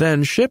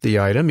 Then ship the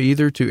item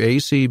either to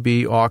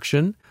ACB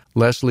Auction,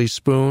 Leslie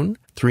Spoon,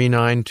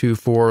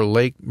 3924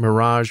 Lake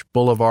Mirage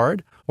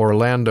Boulevard,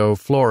 Orlando,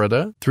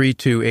 Florida,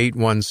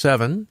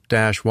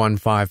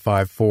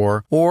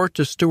 32817-1554, or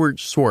to Stuart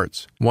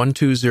Swartz,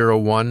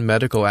 1201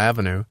 Medical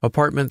Avenue,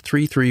 Apartment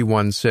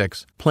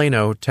 3316,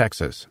 Plano,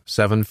 Texas,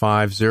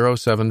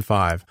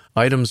 75075.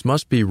 Items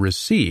must be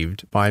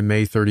received by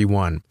May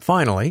 31.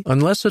 Finally,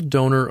 unless a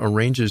donor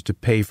arranges to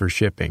pay for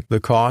shipping, the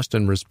cost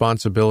and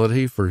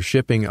responsibility for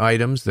shipping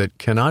items that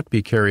cannot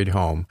be carried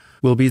home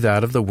will be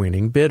that of the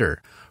winning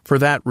bidder. For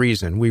that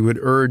reason, we would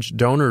urge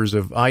donors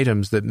of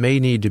items that may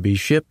need to be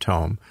shipped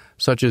home,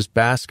 such as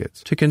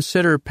baskets, to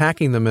consider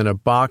packing them in a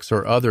box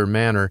or other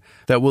manner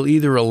that will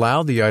either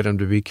allow the item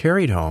to be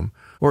carried home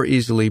or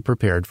easily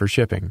prepared for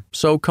shipping.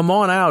 So come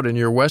on out in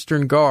your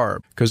Western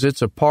garb, because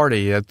it's a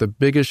party at the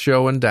biggest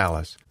show in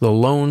Dallas, the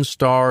Lone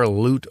Star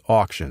Loot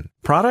Auction.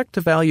 Product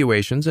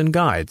evaluations and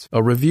guides,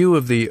 a review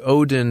of the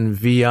Odin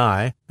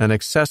VI, an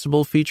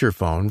accessible feature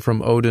phone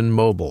from Odin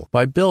Mobile,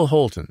 by Bill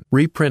Holton,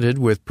 reprinted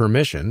with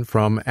permission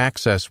from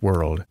Access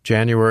World,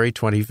 January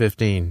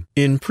 2015.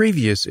 In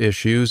previous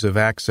issues of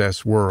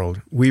Access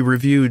World, we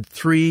reviewed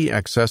 3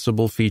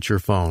 accessible feature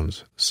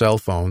phones, cell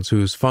phones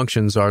whose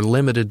functions are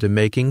limited to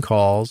making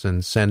calls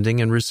and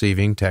sending and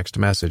receiving text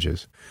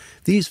messages.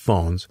 These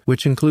phones,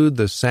 which include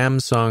the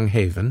Samsung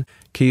Haven,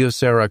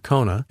 Kyocera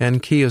Kona,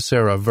 and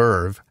Kyocera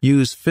Verve,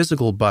 use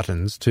physical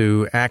buttons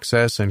to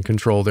access and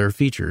control their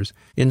features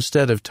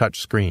instead of touch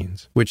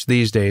screens, which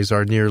these days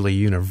are nearly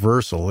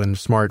universal in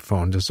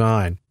smartphone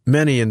design.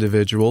 Many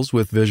individuals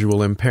with visual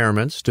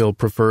impairments still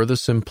prefer the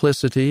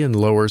simplicity and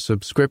lower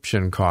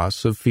subscription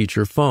costs of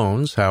feature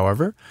phones,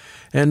 however,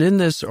 and in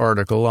this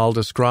article I'll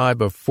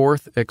describe a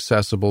 4th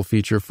accessible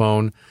feature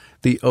phone,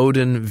 the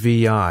Odin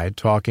VI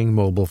talking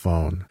mobile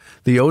phone.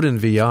 The Odin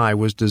VI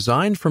was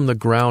designed from the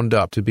ground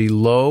up to be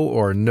low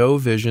or no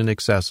vision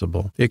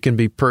accessible. It can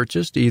be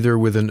purchased either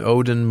with an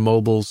Odin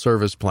mobile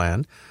service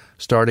plan,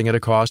 starting at a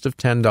cost of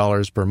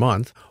 $10 per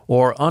month,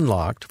 or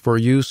unlocked for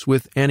use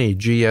with any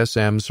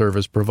GSM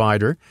service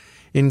provider,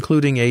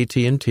 including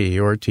AT&T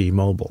or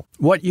T-Mobile.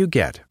 What you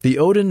get. The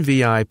Odin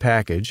VI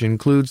package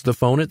includes the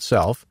phone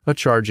itself, a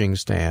charging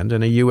stand,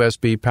 and a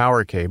USB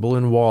power cable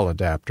and wall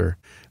adapter.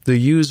 The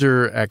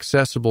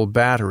user-accessible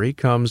battery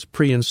comes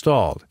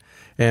pre-installed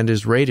and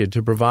is rated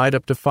to provide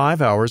up to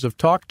 5 hours of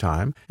talk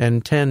time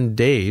and 10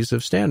 days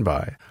of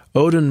standby.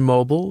 Odin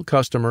Mobile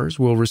customers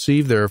will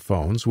receive their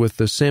phones with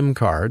the SIM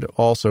card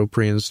also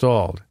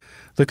pre-installed.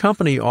 The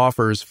company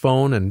offers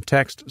phone and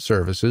text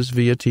services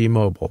via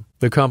T-Mobile.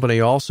 The company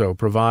also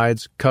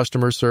provides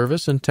customer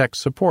service and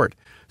text support,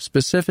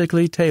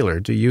 specifically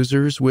tailored to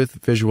users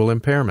with visual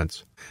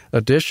impairments.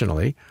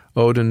 Additionally,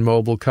 Odin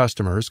Mobile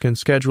customers can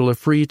schedule a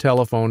free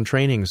telephone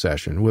training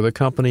session with a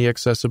company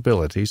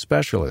accessibility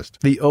specialist.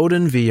 The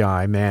Odin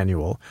VI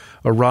manual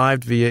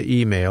arrived via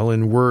email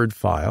in Word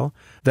file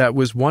that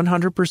was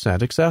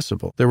 100%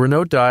 accessible. There were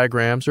no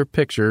diagrams or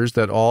pictures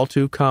that all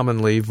too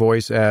commonly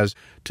voice as,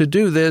 "To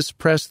do this,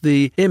 press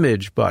the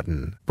image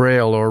button."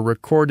 Braille or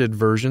recorded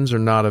versions are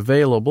not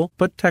available,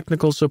 but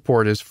technical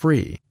support is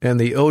free. And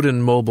the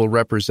Odin Mobile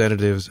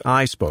representatives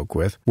I spoke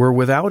with were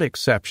without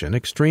exception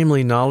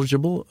extremely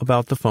knowledgeable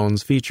about the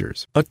phone's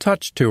features. A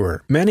touch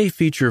tour. Many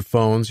feature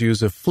phones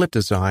use a flip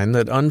design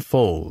that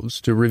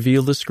unfolds to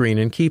reveal the screen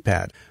and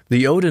keypad.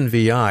 The Odin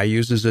VI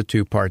uses a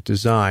two-part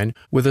design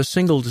with a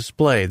single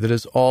display that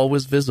is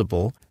always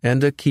visible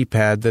and a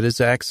keypad that is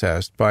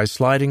accessed by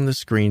sliding the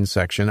screen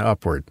section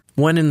upward.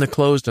 When in the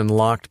closed and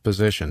locked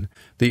position,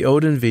 the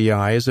Odin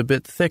VI is a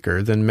bit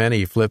thicker than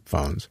many flip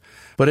phones,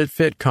 but it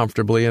fit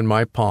comfortably in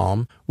my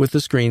palm with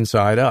the screen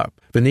side up.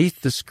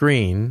 Beneath the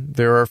screen,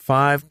 there are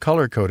 5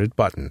 color-coded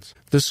buttons.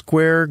 The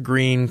square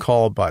green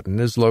call button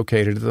is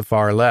located at the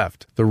far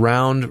left. The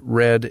round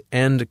red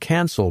end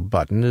cancel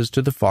button is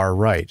to the far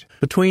right.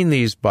 Between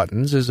these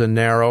buttons is a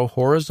narrow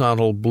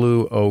horizontal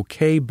blue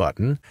OK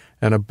button,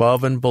 and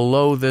above and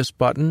below this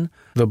button,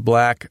 the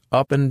black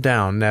up and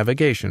down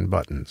navigation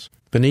buttons.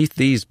 Beneath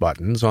these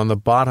buttons, on the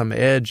bottom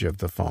edge of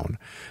the phone,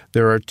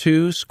 there are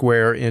 2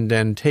 square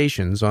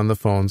indentations on the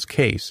phone's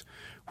case,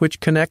 which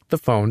connect the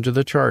phone to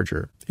the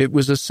charger. It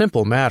was a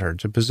simple matter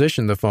to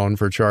position the phone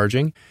for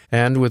charging,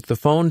 and with the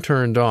phone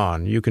turned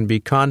on, you can be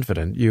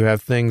confident you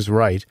have things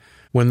right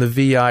when the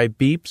VI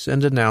beeps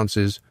and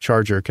announces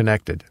charger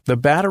connected. The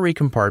battery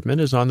compartment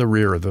is on the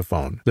rear of the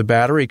phone. The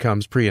battery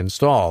comes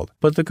pre-installed,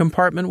 but the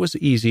compartment was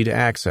easy to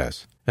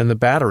access, and the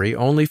battery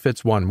only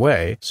fits one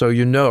way, so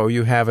you know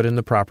you have it in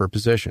the proper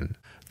position.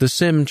 The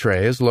SIM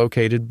tray is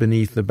located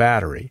beneath the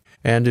battery,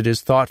 and it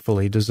is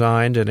thoughtfully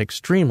designed and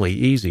extremely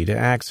easy to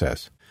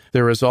access.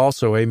 There is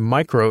also a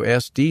micro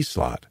SD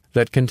slot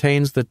that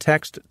contains the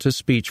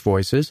text-to-speech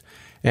voices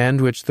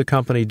and which the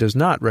company does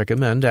not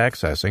recommend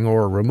accessing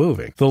or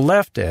removing. The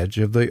left edge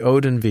of the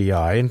Odin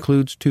VI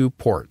includes 2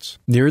 ports.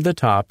 Near the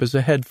top is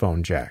a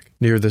headphone jack.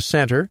 Near the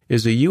center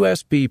is a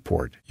USB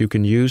port you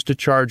can use to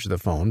charge the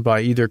phone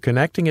by either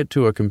connecting it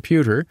to a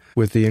computer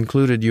with the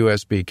included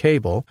USB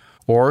cable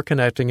or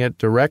connecting it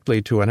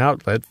directly to an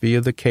outlet via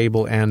the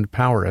cable and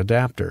power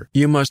adapter.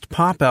 You must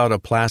pop out a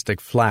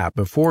plastic flap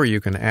before you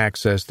can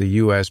access the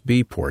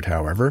USB port,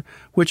 however,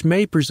 which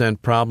may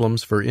present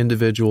problems for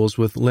individuals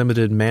with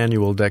limited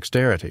manual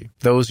dexterity.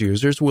 Those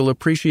users will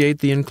appreciate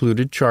the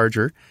included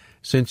charger,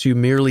 since you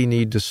merely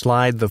need to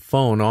slide the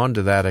phone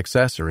onto that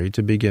accessory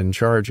to begin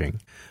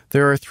charging.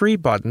 There are 3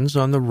 buttons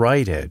on the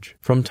right edge.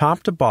 From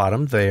top to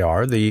bottom, they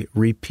are the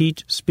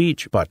Repeat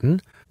Speech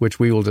button, which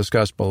we will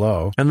discuss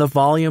below, and the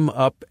volume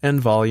up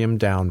and volume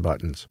down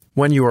buttons.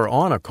 When you are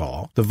on a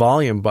call, the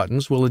volume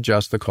buttons will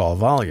adjust the call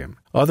volume.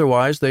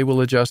 Otherwise, they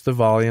will adjust the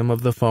volume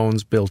of the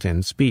phone's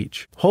built-in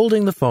speech.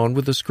 Holding the phone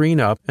with the screen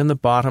up and the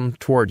bottom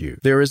toward you,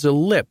 there is a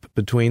lip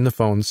between the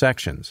phone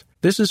sections.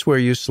 This is where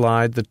you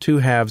slide the 2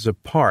 halves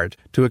apart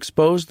to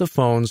expose the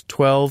phone's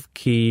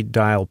 12-key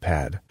dial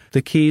pad.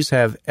 The keys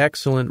have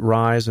excellent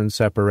rise and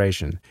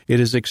separation.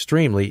 It is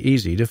extremely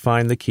easy to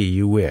find the key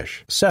you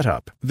wish.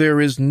 Setup. There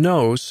is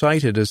no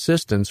sighted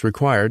assistance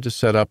required to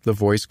set up the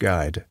voice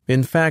guide.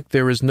 In fact,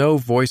 there is no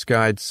voice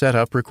guide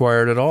setup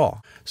required at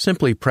all.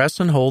 Simply press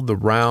and hold the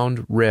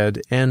round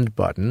red end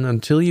button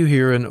until you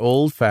hear an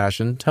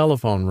old-fashioned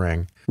telephone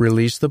ring.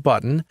 Release the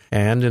button,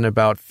 and in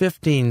about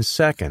 15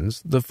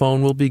 seconds, the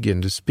phone will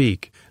begin to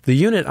speak. The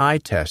unit I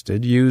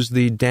tested used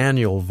the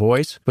Daniel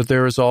voice, but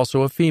there is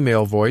also a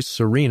female voice,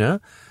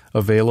 Serena,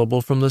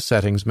 available from the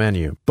settings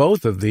menu.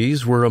 Both of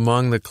these were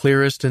among the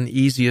clearest and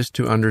easiest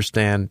to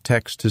understand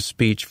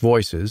text-to-speech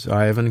voices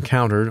I have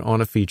encountered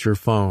on a feature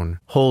phone.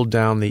 Hold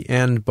down the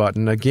end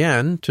button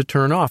again to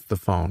turn off the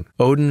phone.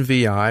 Odin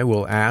VI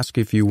will ask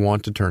if you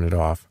want to turn it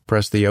off.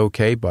 Press the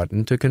OK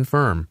button to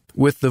confirm.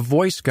 With the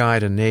voice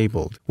guide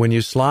enabled, when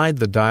you slide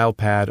the dial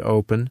pad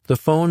open, the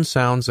phone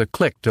sounds a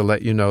click to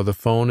let you know the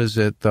phone is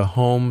at the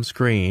home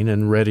screen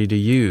and ready to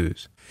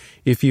use.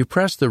 If you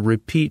press the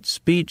repeat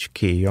speech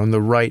key on the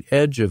right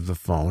edge of the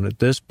phone at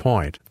this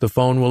point, the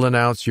phone will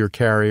announce your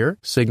carrier,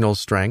 signal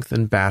strength,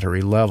 and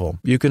battery level.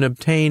 You can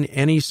obtain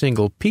any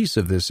single piece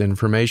of this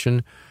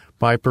information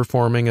by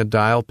performing a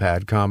dial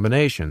pad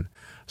combination,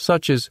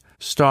 such as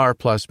star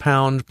plus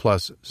pound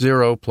plus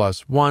 0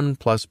 plus 1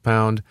 plus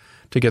pound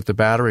to get the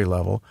battery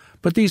level,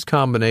 but these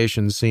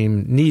combinations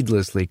seem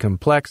needlessly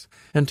complex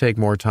and take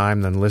more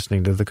time than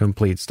listening to the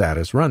complete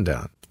status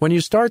rundown. When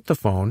you start the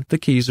phone, the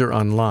keys are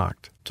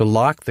unlocked. To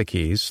lock the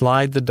keys,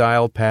 slide the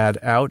dial pad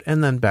out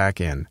and then back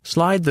in.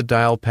 Slide the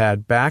dial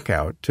pad back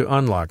out to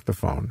unlock the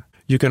phone.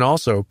 You can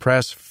also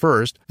press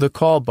first the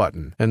call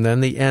button and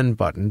then the end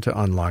button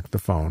to unlock the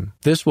phone.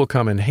 This will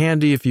come in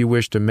handy if you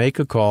wish to make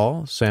a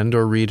call, send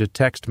or read a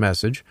text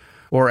message,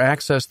 or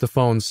access the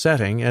phone's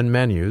setting and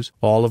menus,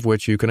 all of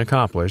which you can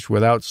accomplish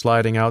without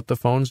sliding out the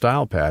phone's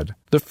dial pad.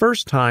 The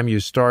first time you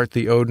start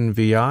the Odin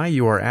VI,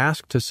 you are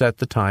asked to set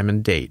the time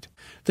and date.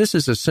 This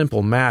is a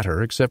simple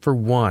matter except for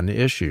one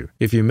issue.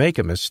 If you make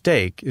a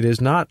mistake, it is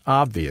not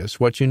obvious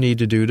what you need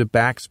to do to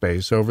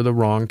backspace over the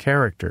wrong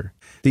character.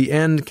 The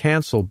end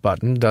cancel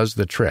button does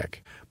the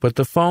trick, but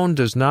the phone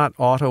does not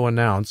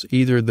auto-announce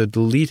either the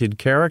deleted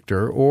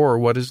character or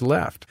what is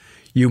left.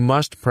 You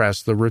must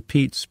press the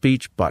repeat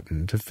speech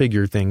button to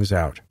figure things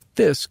out.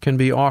 This can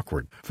be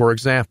awkward. For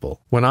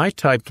example, when I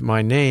typed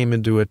my name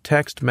into a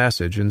text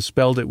message and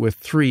spelled it with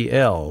 3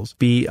 L's,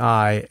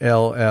 B-I-L-L-L,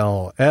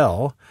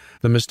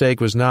 the mistake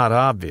was not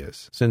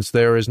obvious, since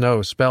there is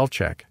no spell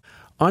check.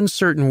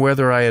 Uncertain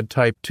whether I had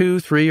typed 2,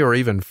 3, or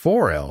even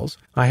 4 L's,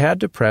 I had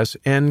to press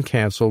N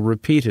cancel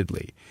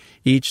repeatedly,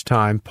 each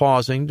time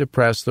pausing to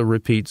press the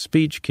repeat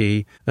speech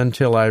key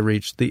until I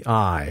reached the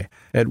I,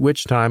 at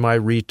which time I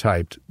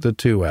retyped the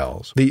 2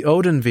 L's. The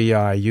Odin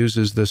VI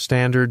uses the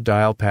standard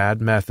dial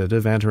pad method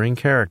of entering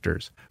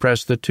characters.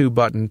 Press the 2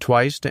 button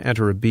twice to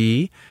enter a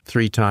B,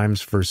 3 times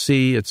for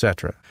C,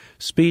 etc.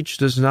 Speech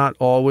does not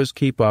always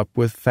keep up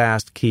with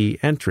fast key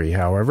entry,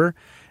 however,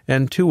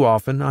 and too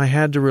often I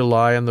had to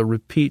rely on the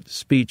repeat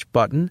speech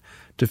button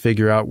to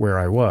figure out where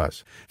I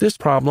was. This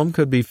problem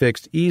could be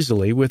fixed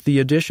easily with the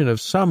addition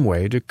of some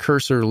way to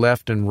cursor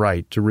left and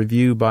right to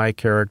review by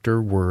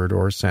character, word,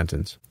 or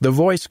sentence. The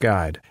voice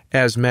guide.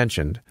 As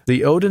mentioned,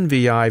 the Odin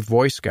VI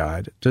voice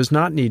guide does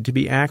not need to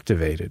be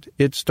activated.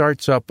 It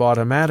starts up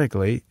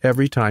automatically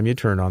every time you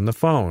turn on the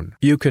phone.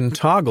 You can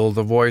toggle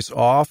the voice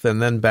off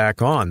and then back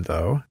on,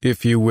 though,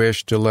 if you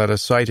wish to let a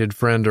sighted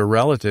friend or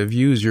relative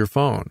use your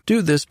phone.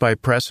 Do this by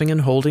pressing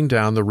and holding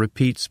down the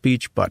repeat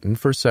speech button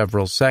for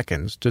several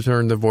seconds to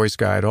turn the voice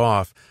guide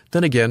off,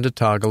 then again to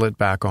toggle it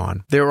back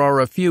on. There are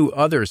a few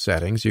other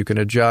settings you can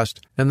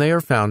adjust, and they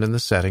are found in the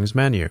Settings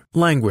menu.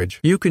 Language.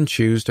 You can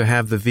choose to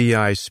have the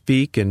VI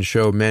speak and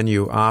show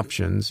menu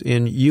options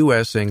in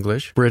U.S.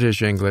 English,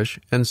 British English,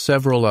 and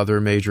several other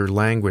major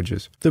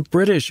languages. The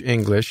British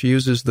English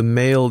uses the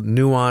male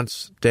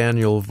nuanced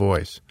Daniel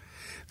voice.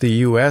 The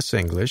U.S.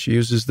 English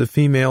uses the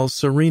female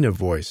Serena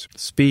voice.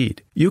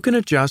 Speed. You can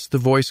adjust the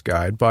voice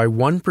guide by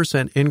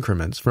 1%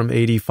 increments from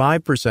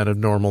 85% of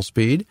normal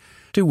speed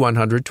to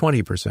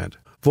 120%.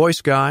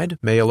 Voice guide,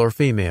 male or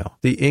female.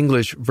 The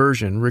English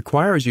version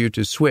requires you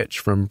to switch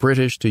from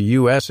British to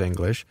U.S.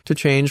 English to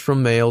change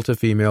from male to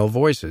female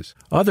voices.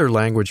 Other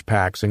language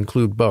packs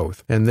include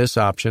both, and this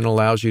option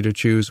allows you to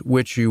choose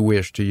which you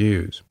wish to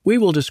use. We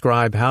will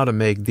describe how to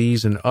make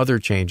these and other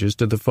changes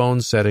to the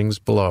phone settings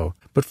below.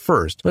 But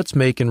first, let's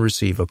make and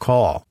receive a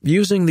call.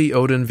 Using the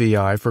Odin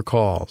VI for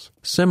calls.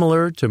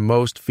 Similar to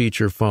most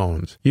feature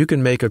phones, you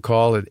can make a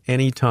call at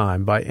any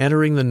time by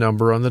entering the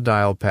number on the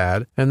dial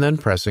pad and then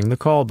pressing the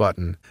call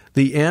button.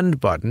 The end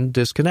button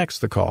disconnects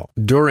the call.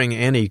 During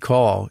any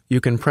call,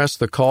 you can press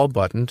the call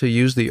button to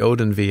use the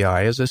Odin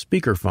VI as a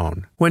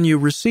speakerphone. When you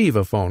receive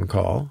a phone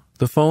call,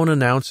 the phone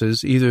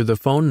announces either the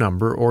phone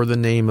number or the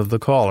name of the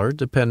caller,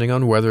 depending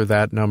on whether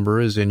that number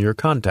is in your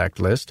contact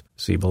list,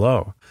 see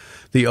below.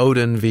 The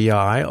Odin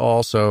VI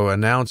also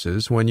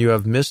announces when you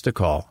have missed a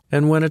call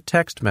and when a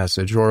text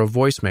message or a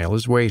voicemail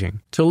is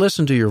waiting. To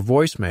listen to your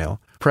voicemail,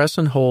 press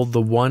and hold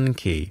the 1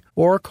 key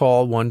or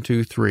call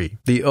 123.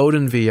 The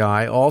Odin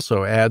VI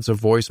also adds a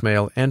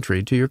voicemail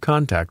entry to your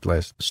contact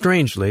list.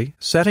 Strangely,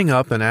 setting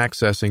up and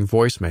accessing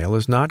voicemail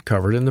is not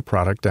covered in the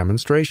product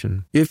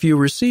demonstration. If you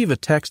receive a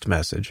text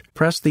message,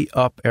 press the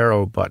up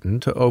arrow button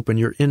to open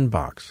your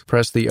inbox.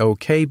 Press the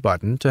OK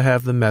button to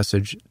have the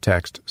message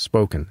text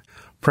spoken.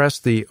 Press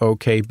the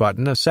OK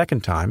button a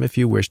second time if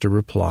you wish to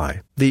reply.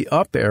 The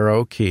up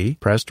arrow key,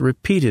 pressed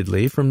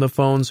repeatedly from the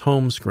phone's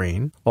home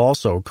screen,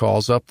 also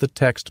calls up the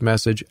text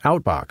message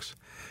outbox,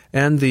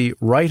 and the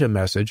write a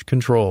message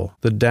control.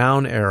 The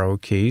down arrow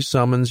key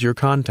summons your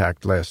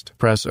contact list.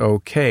 Press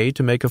OK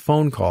to make a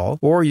phone call,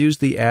 or use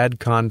the add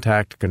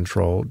contact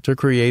control to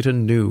create a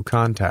new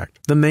contact.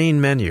 The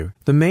main menu.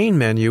 The main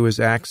menu is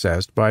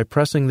accessed by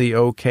pressing the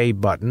OK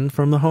button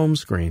from the home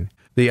screen.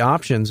 The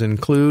options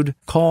include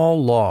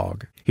Call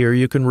Log. Here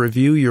you can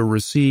review your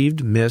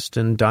received, missed,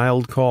 and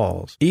dialed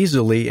calls.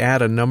 Easily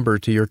add a number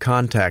to your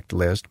contact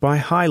list by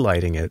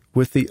highlighting it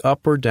with the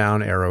up or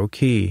down arrow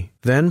key.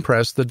 Then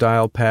press the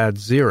dial pad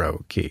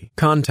 0 key.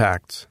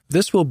 Contacts.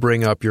 This will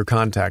bring up your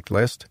contact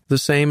list, the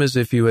same as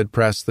if you had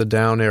pressed the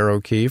down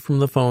arrow key from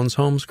the phone's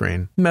home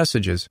screen.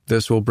 Messages.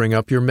 This will bring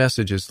up your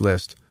messages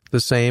list, the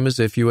same as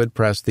if you had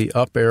pressed the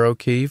up arrow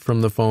key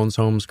from the phone's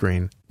home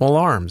screen.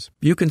 Alarms.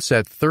 You can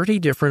set 30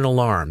 different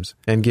alarms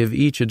and give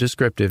each a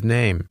descriptive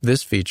name.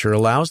 This feature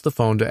allows the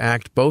phone to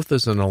act both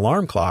as an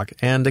alarm clock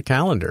and a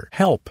calendar.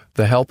 Help.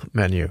 The Help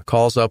menu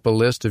calls up a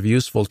list of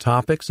useful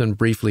topics and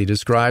briefly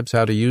describes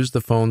how to use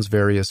the phone's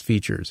various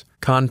features.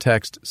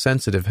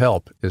 Context-sensitive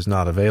help is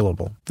not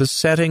available. The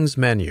Settings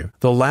menu.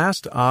 The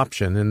last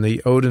option in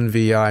the Odin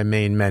VI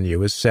main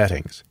menu is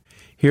Settings.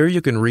 Here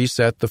you can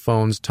reset the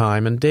phone's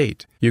time and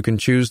date. You can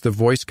choose the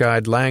voice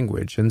guide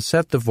language and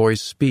set the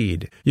voice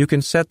speed. You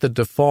can set the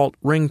default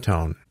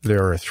ringtone,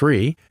 there are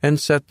 3, and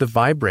set the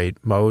vibrate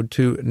mode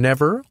to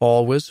never,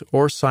 always,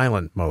 or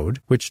silent mode,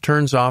 which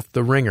turns off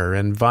the ringer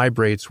and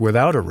vibrates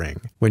without a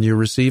ring when you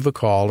receive a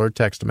call or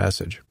text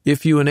message.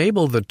 If you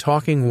enable the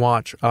Talking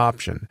Watch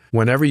option,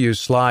 whenever you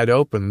slide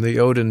open the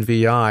Odin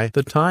VI,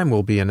 the time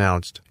will be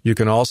announced. You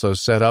can also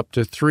set up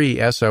to 3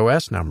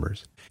 SOS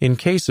numbers. In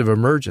case of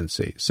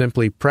emergency,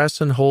 simply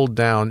press and hold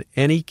down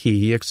any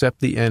key except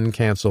the End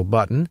Cancel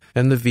button,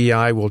 and the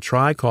VI will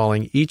try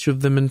calling each of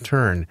them in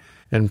turn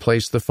and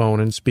place the phone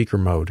in speaker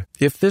mode.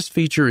 If this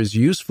feature is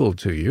useful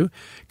to you,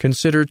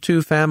 consider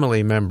 2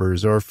 family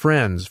members or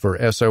friends for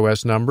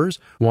SOS numbers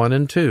 1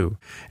 and 2,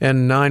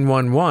 and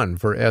 911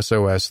 for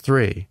SOS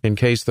 3, in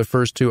case the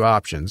first 2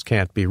 options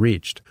can't be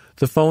reached.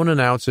 The phone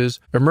announces,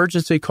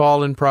 "Emergency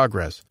call in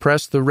progress.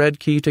 Press the red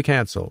key to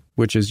cancel,"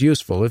 which is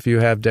useful if you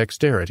have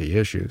dexterity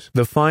issues.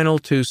 The final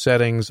two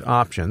settings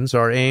options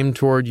are aimed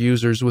toward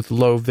users with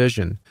low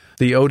vision.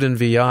 The Odin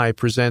VI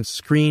presents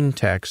screen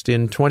text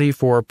in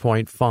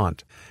 24-point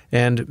font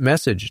and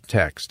message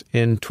text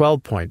in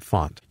 12-point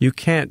font. You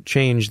can't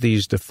change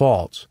these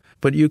defaults,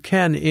 but you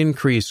can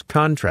increase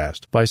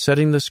contrast by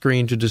setting the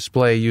screen to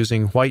display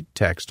using white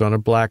text on a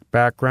black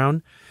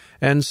background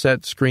and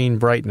set screen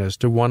brightness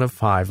to one of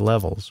 5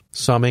 levels.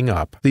 Summing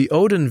up, the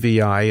Odin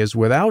VI is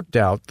without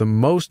doubt the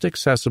most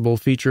accessible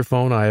feature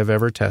phone I have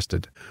ever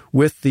tested.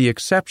 With the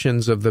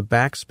exceptions of the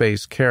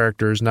backspace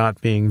characters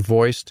not being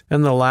voiced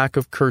and the lack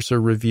of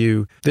cursor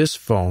review, this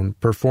phone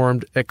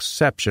performed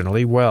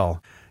exceptionally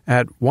well.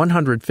 At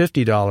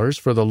 $150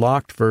 for the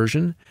locked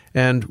version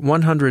and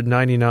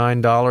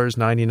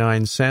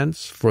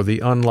 $199.99 for the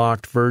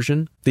unlocked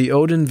version, the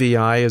Odin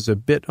VI is a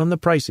bit on the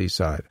pricey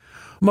side.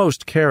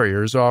 Most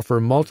carriers offer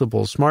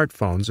multiple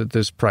smartphones at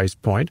this price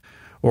point,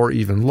 or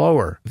even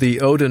lower. The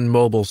Odin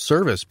mobile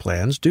service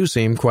plans do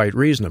seem quite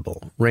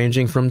reasonable,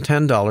 ranging from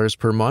 $10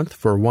 per month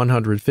for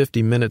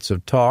 150 minutes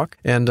of talk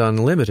and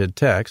unlimited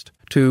text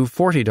to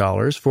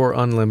 $40 for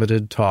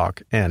unlimited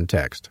talk and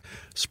text.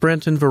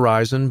 Sprint and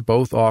Verizon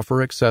both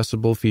offer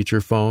accessible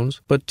feature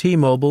phones, but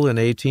T-Mobile and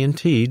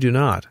AT&T do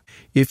not.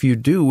 If you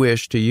do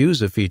wish to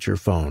use a feature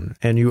phone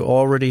and you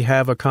already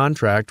have a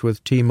contract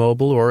with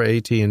T-Mobile or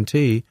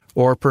AT&T,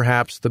 or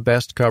perhaps the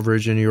best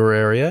coverage in your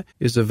area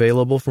is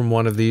available from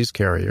one of these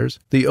carriers,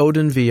 the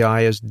Odin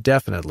VI is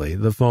definitely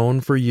the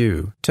phone for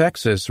you.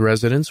 Texas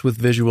residents with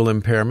visual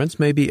impairments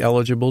may be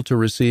eligible to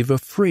receive a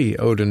free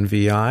Odin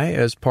VI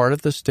as part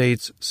of the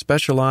state's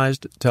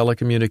Specialized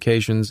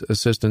Telecommunications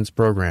Assistance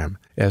Program,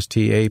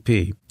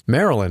 STAP.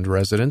 Maryland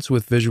residents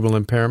with visual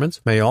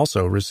impairments may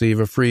also receive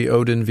a free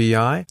Odin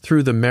VI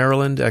through the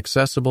Maryland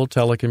Accessible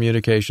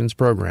Telecommunications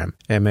Program,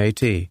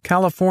 MAT.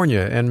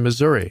 California and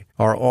Missouri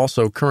are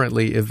also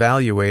currently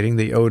evaluating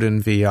the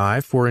Odin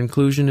VI for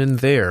inclusion in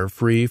their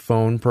free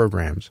phone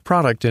programs.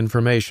 Product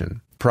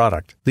information.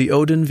 Product: the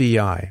Odin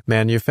VI.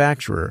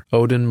 Manufacturer: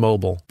 Odin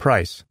Mobile.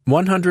 Price: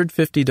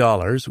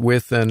 $150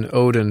 with an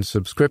Odin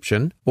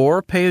subscription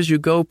or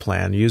pay-as-you-go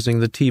plan using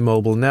the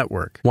T-Mobile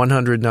network.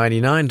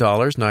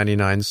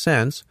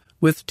 $199.99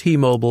 with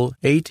T-Mobile,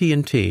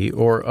 AT&T,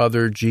 or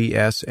other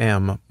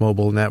GSM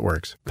mobile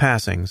networks.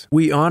 Passings.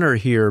 We honor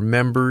here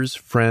members,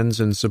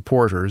 friends, and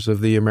supporters of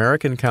the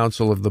American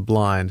Council of the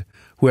Blind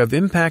who have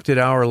impacted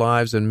our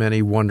lives in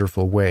many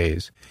wonderful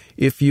ways.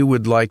 If you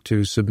would like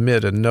to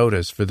submit a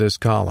notice for this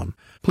column,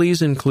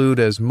 please include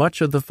as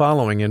much of the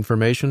following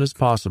information as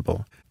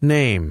possible: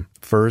 name,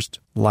 first,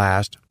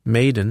 last,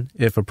 maiden,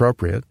 if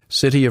appropriate,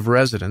 city of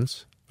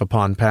residence,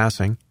 upon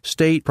passing,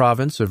 state,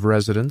 province of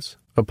residence,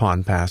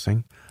 upon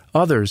passing,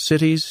 other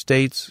cities,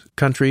 states,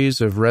 countries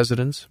of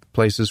residence,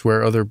 places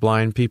where other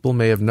blind people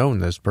may have known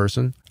this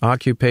person,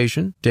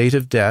 occupation, date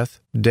of death,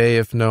 day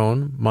if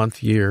known,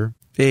 month, year,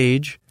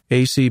 age,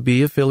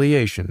 ACB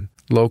affiliation,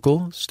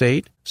 local,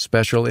 state,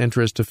 special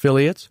interest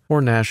affiliates,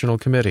 or national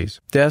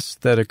committees. Deaths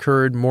that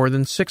occurred more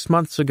than 6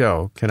 months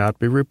ago cannot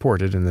be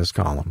reported in this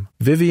column.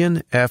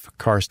 Vivian F.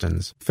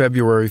 Karstens,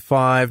 February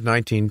 5,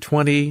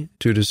 1920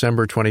 to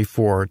December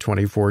 24,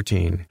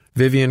 2014.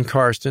 Vivian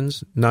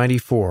Karstens,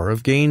 94,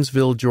 of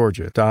Gainesville,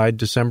 Georgia, died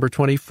December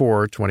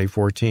 24,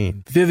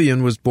 2014.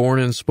 Vivian was born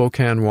in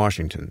Spokane,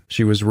 Washington.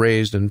 She was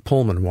raised in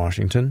Pullman,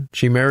 Washington.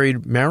 She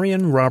married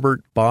Marion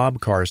Robert Bob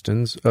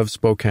Karstens of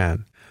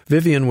Spokane.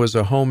 Vivian was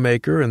a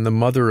homemaker and the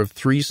mother of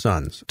 3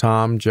 sons,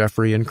 Tom,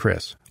 Jeffrey, and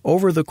Chris.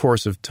 Over the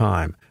course of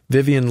time,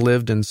 Vivian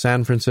lived in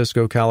San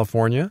Francisco,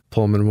 California,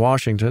 Pullman,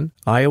 Washington,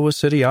 Iowa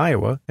City,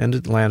 Iowa, and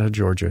Atlanta,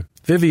 Georgia.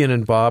 Vivian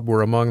and Bob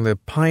were among the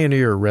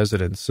pioneer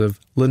residents of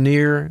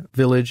Lanier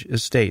Village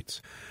Estates,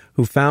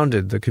 who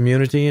founded the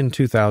community in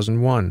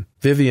 2001.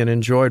 Vivian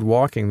enjoyed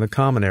walking the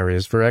common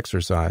areas for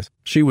exercise.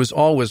 She was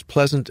always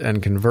pleasant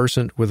and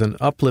conversant with an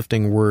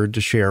uplifting word to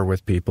share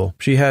with people.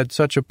 She had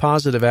such a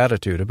positive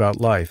attitude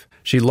about life.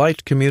 She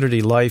liked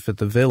community life at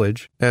the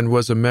village and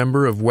was a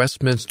member of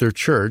Westminster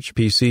Church,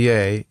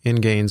 PCA,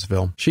 in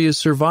Gainesville. She is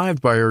survived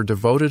by her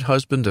devoted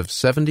husband of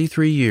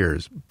 73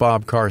 years,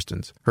 Bob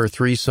Karstens, her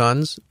 3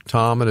 sons,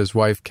 Tom and his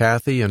wife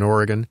Kathy in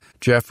Oregon,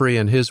 Jeffrey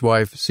and his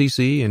wife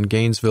Cece in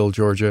Gainesville,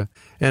 Georgia,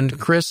 and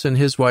Chris and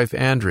his wife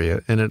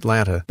Andrea in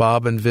Atlanta. Bob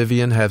and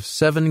Vivian have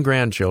 7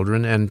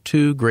 grandchildren and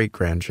 2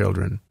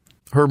 great-grandchildren.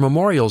 Her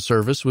memorial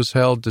service was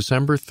held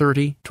December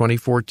 30,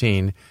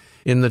 2014,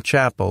 in the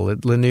chapel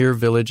at Lanier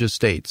Village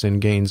Estates in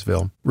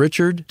Gainesville.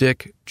 Richard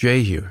Dick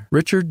Jehu.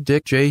 Richard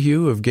Dick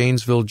Jehu of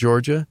Gainesville,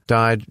 Georgia,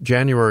 died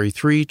January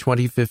 3,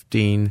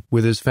 2015,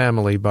 with his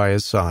family by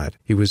his side.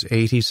 He was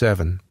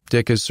 87.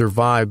 Dick is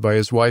survived by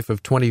his wife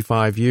of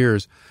 25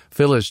 years,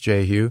 Phyllis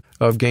Jehu,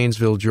 of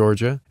Gainesville,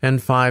 Georgia, and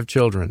 5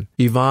 children: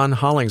 Yvonne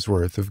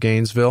Hollingsworth of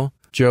Gainesville,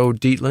 Joe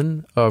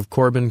Dietlin of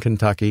Corbin,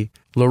 Kentucky,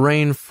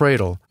 Lorraine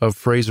Fradel of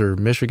Fraser,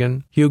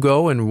 Michigan,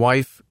 Hugo and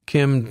wife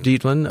Kim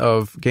Dietlin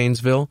of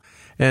Gainesville,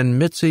 and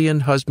Mitzi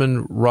and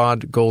husband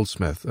Rod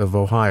Goldsmith of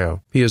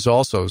Ohio. He is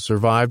also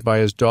survived by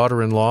his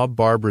daughter-in-law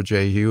Barbara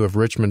Jehu of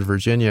Richmond,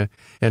 Virginia,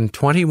 and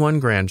 21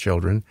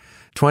 grandchildren,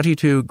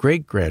 22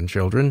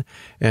 great-grandchildren,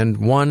 and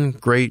 1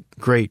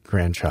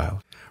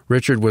 great-great-grandchild.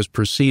 Richard was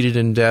preceded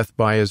in death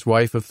by his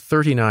wife of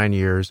 39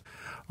 years,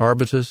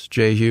 Arbutus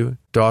Jehu,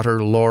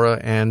 daughter Laura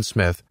Ann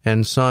Smith,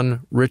 and son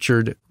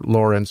Richard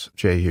Lawrence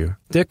Jehu.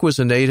 Dick was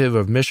a native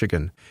of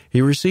Michigan.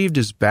 He received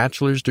his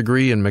bachelor's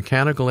degree in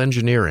mechanical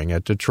engineering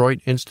at Detroit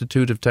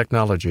Institute of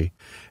Technology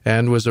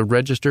and was a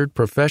registered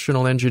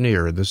professional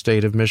engineer in the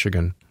state of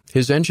Michigan.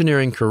 His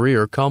engineering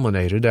career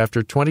culminated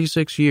after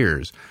 26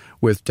 years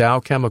with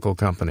Dow Chemical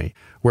Company,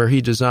 where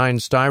he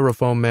designed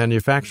styrofoam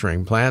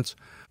manufacturing plants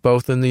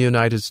both in the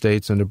United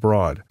States and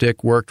abroad.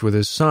 Dick worked with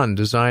his son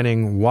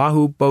designing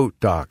Wahoo boat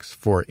docks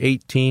for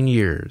 18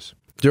 years.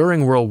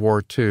 During World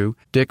War II,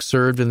 Dick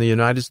served in the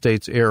United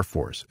States Air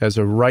Force as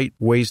a right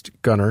waist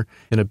gunner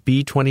in a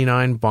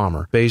B-29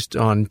 bomber based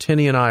on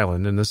Tinian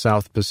Island in the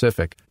South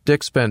Pacific.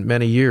 Dick spent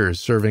many years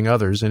serving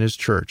others in his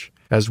church,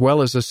 as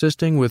well as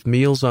assisting with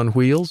Meals on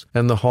Wheels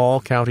and the Hall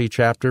County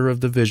chapter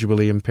of the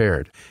visually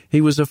impaired. He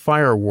was a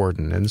fire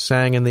warden and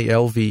sang in the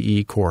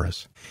LVE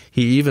chorus.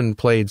 He even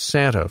played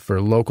Santa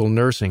for local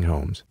nursing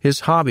homes.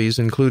 His hobbies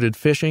included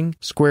fishing,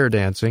 square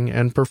dancing,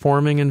 and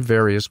performing in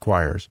various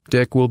choirs.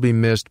 Dick will be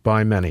missed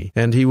by many,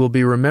 and he will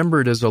be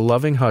remembered as a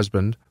loving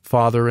husband,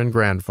 father, and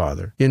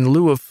grandfather. In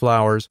lieu of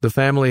flowers, the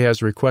family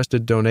has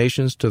requested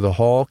donations to the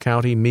Hall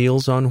County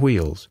Meals on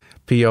Wheels,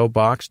 P.O.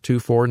 Box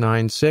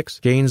 2496,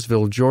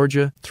 Gainesville,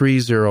 Georgia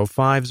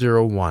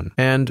 30501,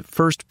 and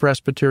First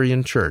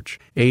Presbyterian Church,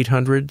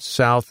 800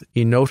 South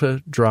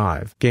Enota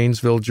Drive,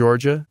 Gainesville,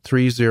 Georgia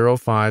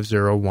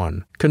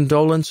 30501.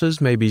 Condolences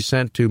may be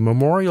sent to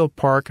Memorial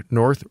Park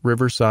North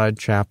Riverside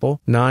Chapel,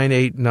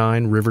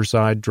 989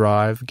 Riverside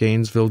Drive,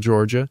 Gainesville,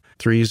 Georgia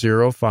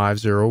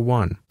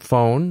 30501.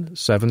 Phone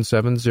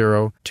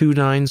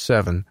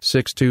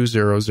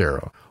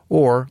 770-297-6200.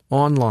 Or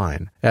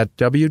online at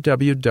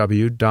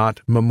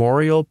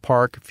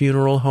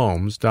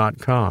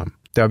www.memorialparkfuneralhomes.com,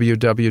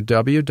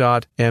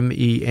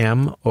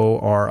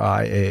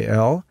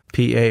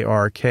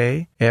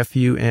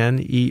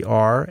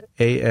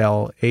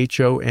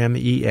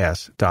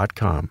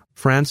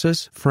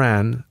 Francis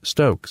Fran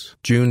Stokes,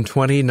 June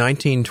 20,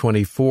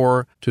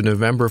 1924 to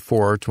November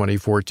 4,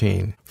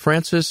 2014.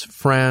 Francis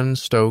Fran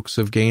Stokes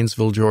of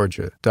Gainesville,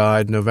 Georgia,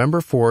 died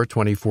November 4,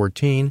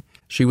 2014.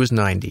 She was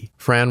 90.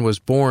 Fran was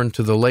born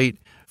to the late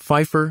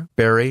Pfeiffer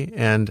Berry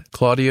and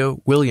Claudia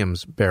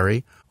Williams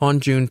Berry on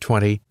June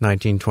 20,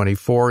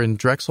 1924 in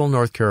Drexel,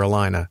 North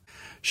Carolina.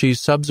 She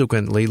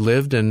subsequently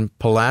lived in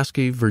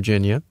Pulaski,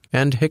 Virginia,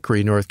 and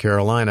Hickory, North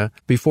Carolina,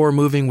 before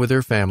moving with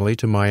her family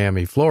to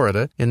Miami,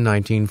 Florida in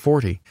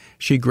 1940.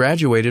 She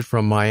graduated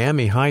from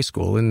Miami High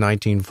School in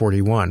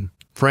 1941.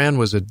 Fran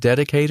was a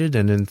dedicated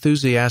and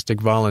enthusiastic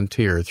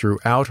volunteer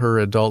throughout her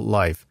adult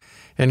life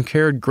and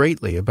cared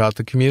greatly about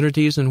the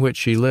communities in which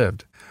she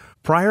lived.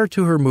 Prior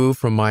to her move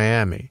from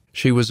Miami,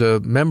 she was a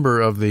member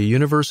of the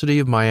University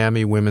of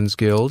Miami Women's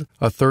Guild,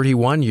 a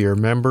 31-year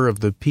member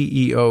of the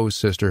PEO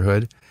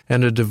Sisterhood,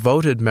 and a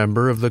devoted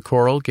member of the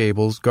Coral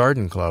Gables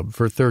Garden Club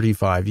for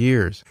 35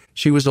 years.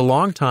 She was a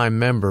longtime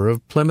member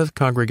of Plymouth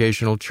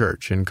Congregational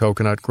Church in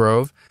Coconut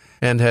Grove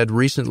and had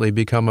recently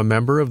become a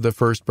member of the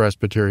First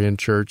Presbyterian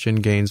Church in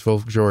Gainesville,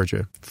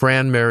 Georgia.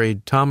 Fran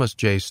married Thomas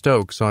J.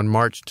 Stokes on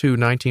March 2,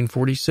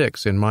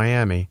 1946 in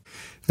Miami.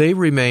 They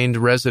remained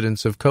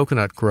residents of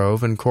Coconut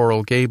Grove and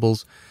Coral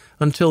Gables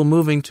until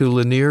moving to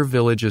Lanier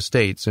Village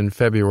Estates in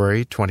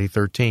February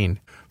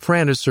 2013.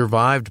 Fran is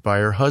survived by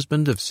her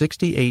husband of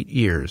 68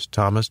 years,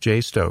 Thomas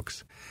J.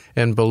 Stokes,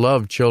 and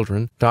beloved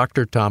children,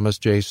 Dr. Thomas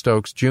J.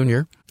 Stokes,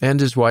 Jr., and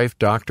his wife,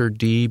 Dr.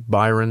 D.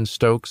 Byron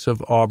Stokes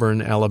of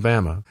Auburn,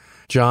 Alabama,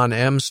 John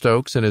M.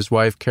 Stokes and his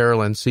wife,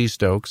 Carolyn C.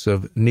 Stokes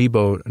of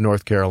Nebo,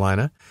 North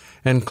Carolina,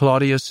 and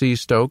Claudia C.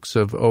 Stokes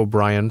of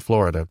O'Brien,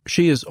 Florida.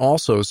 She is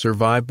also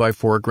survived by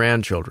 4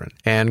 grandchildren: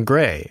 Anne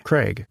Gray,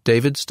 Craig,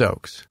 David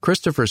Stokes,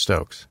 Christopher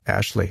Stokes,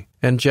 Ashley,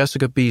 and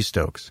Jessica B.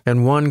 Stokes,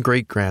 and 1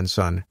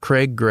 great-grandson,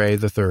 Craig Gray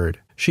III.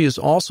 She is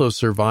also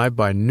survived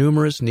by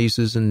numerous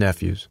nieces and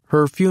nephews.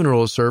 Her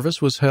funeral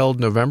service was held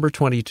November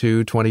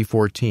 22,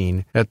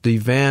 2014, at the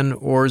Van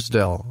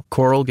Orsdell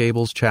Coral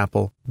Gables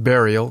Chapel,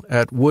 burial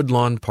at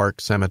Woodlawn Park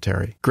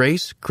Cemetery.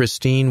 Grace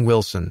Christine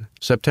Wilson,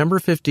 September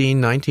 15,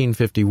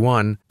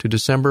 1951 to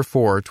December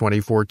 4,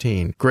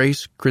 2014.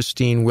 Grace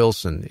Christine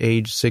Wilson,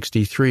 age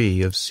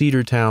 63, of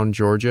Cedartown,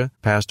 Georgia,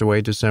 passed away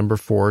December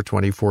 4,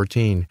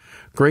 2014.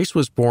 Grace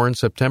was born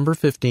September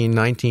 15,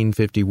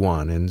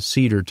 1951 in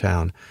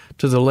Cedartown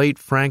to the late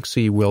Frank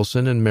C.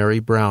 Wilson and Mary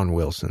Brown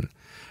Wilson.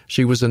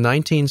 She was a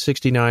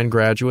 1969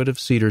 graduate of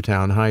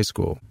Cedartown High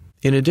School.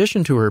 In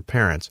addition to her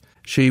parents,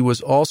 she was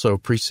also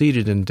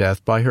preceded in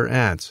death by her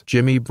aunts,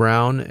 Jimmy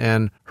Brown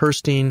and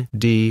Herstine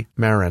D.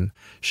 Marin.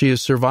 She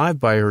is survived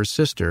by her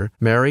sister,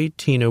 Mary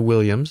Tina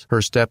Williams,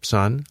 her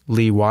stepson,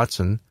 Lee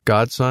Watson,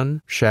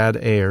 godson, Shad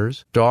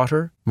Ayers,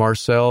 daughter,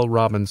 Marcelle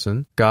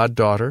Robinson,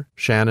 goddaughter,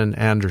 Shannon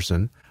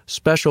Anderson,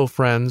 special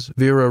friends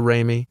Vera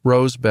Ramey,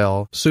 Rose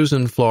Bell,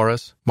 Susan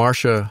Flores,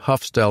 Marcia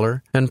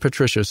Huffsteller, and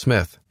Patricia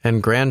Smith,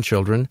 and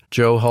grandchildren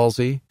Joe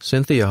Halsey,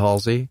 Cynthia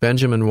Halsey,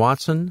 Benjamin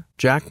Watson,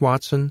 Jack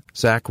Watson,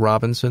 Zach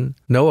Robinson,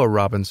 Noah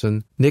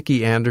Robinson,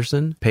 Nikki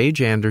Anderson,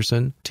 Paige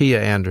Anderson,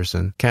 Tia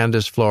Anderson,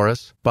 Candace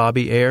Flores,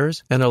 Bobby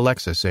Ayers, and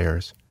Alexis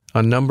Ayers.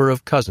 A number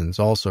of cousins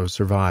also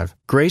survive.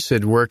 Grace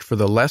had worked for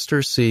the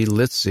Lester C.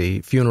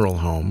 Litzy Funeral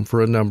Home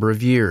for a number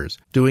of years,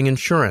 doing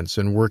insurance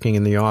and working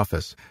in the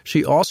office.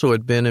 She also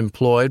had been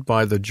employed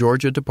by the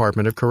Georgia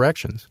Department of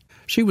Corrections.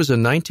 She was a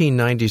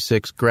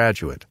 1996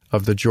 graduate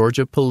of the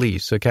Georgia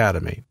Police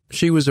Academy.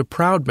 She was a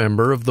proud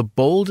member of the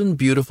Bold and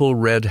Beautiful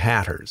Red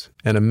Hatters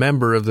and a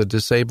member of the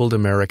Disabled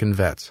American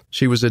Vets.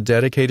 She was a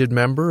dedicated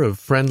member of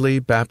Friendly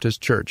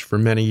Baptist Church for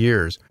many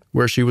years,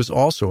 where she was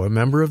also a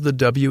member of the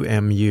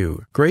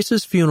WMU.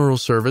 Grace's funeral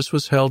service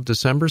was held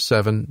December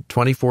 7,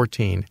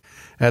 2014,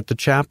 at the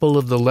chapel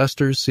of the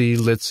Lester C.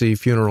 Litzy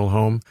Funeral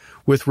Home,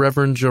 with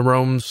Reverend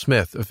Jerome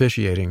Smith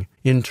officiating.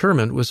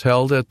 Interment was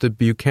held at the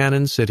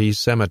Buchanan City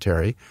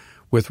Cemetery,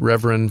 with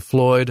Reverend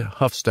Floyd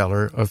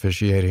Huffsteller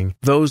officiating.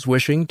 Those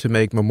wishing to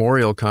make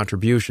memorial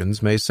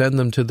contributions may send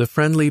them to the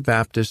Friendly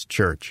Baptist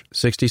Church,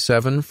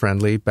 67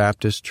 Friendly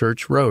Baptist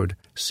Church Road,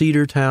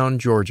 Cedartown,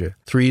 Georgia,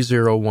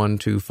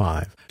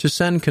 30125. To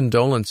send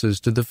condolences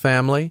to the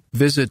family,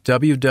 visit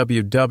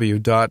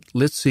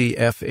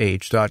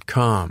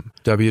www.litsyfh.com,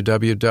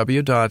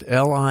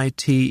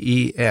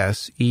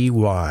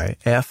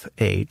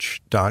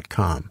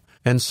 www.liteseyfh.com.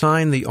 and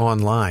sign the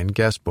online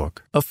guest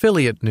book.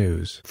 Affiliate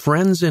news.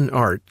 Friends in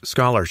Art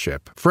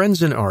Scholarship.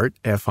 Friends in Art,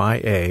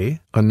 FIA,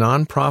 a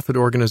nonprofit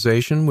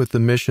organization with the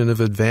mission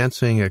of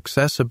advancing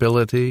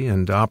accessibility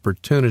and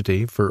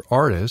opportunity for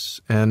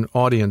artists and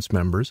audience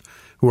members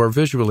who are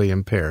visually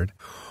impaired,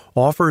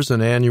 offers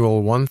an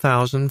annual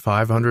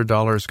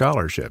 $1,500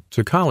 scholarship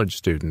to college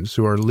students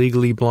who are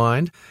legally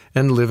blind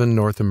and live in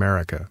North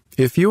America.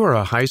 If you are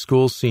a high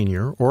school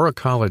senior or a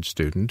college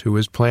student who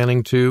is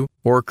planning to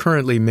or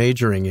currently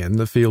majoring in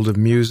the field of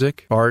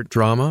music, art,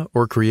 drama,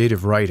 or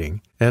creative writing,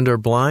 and are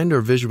blind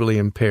or visually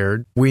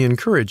impaired, we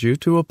encourage you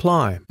to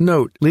apply.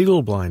 Note,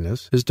 legal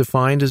blindness is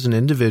defined as an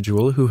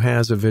individual who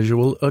has a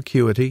visual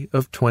acuity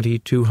of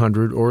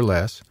 20/200 or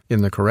less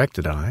in the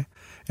corrected eye,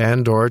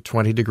 and or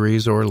 20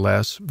 degrees or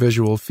less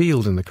visual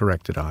field in the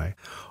corrected eye.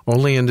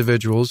 Only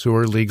individuals who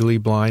are legally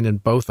blind in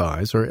both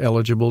eyes are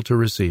eligible to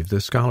receive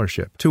this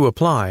scholarship. To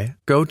apply,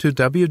 go to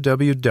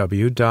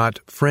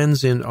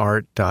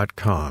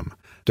www.friendsinart.com,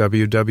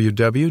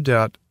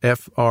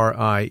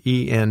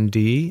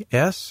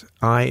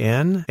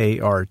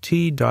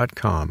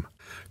 www.friendsinart.com.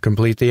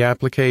 Complete the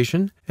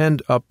application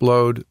and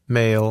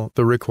mail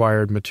the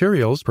required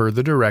materials per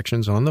the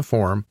directions on the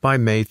form by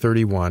May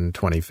 31,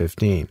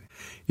 2015.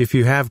 If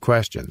you have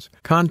questions,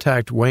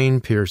 contact Wayne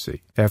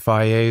Piercy,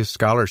 FIA's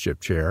Scholarship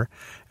Chair,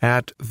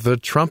 at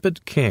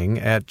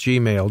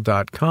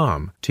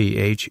thetrumpetking@gmail.com,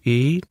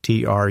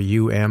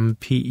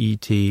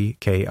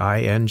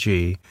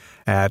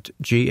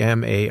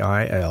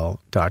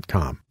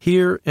 thetrumpetking@gmail.com.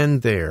 Here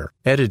and There,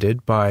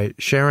 edited by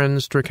Sharon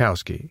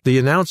Strakowski. The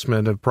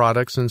announcement of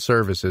products and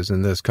services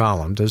in this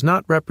column does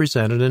not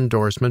represent an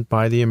endorsement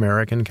by the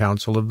American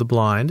Council of the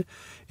Blind,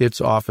 its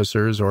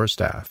officers, or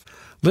staff.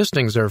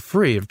 Listings are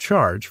free of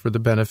charge for the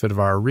benefit of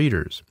our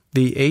readers.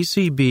 The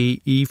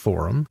ACB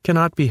e-Forum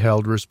cannot be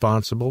held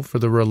responsible for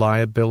the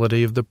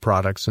reliability of the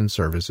products and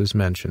services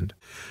mentioned.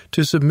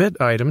 To submit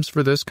items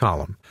for this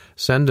column,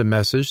 send a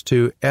message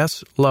to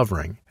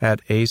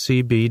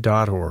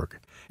slovering@acb.org,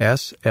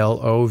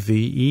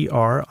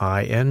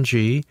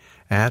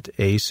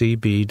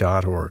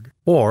 slovering@acb.org,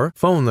 or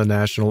phone the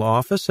national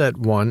office at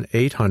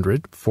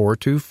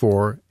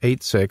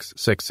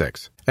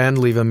 1-800-424-8666 and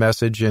leave a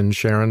message in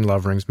Sharon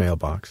Lovering's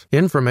mailbox.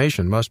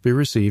 Information must be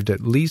received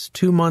at least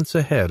 2 months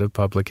ahead of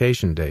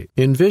publication date.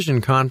 Envision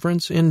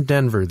Conference in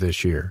Denver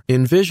this year.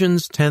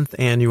 Envision's 10th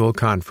annual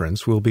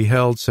conference will be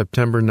held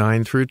September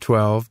 9 through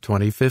 12,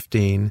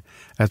 2015,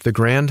 at the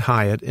Grand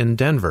Hyatt in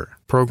Denver.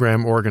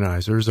 Program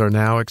organizers are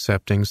now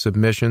accepting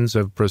submissions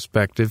of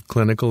prospective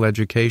clinical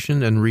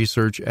education and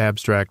research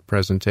abstract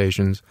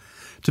presentations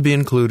to be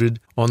included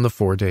on the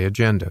 4-day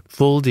agenda.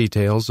 Full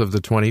details of the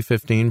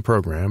 2015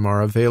 program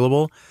are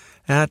available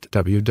at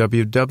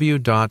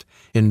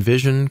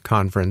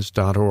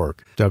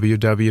www.envisionconference.org,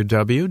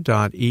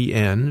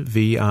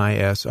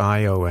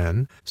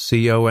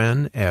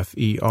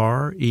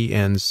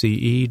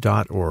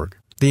 www.envisionconference.org.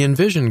 The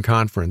Envision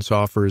Conference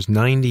offers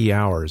 90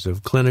 hours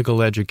of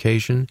clinical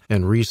education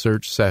and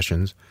research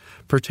sessions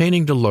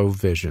pertaining to low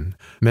vision.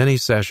 Many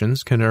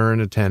sessions can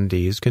earn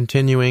attendees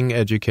continuing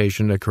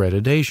education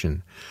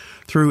accreditation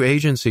through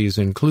agencies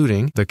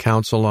including the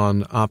Council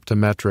on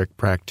Optometric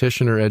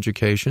Practitioner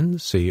Education,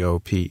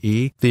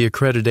 COPE, the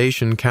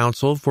Accreditation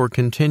Council for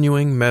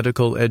Continuing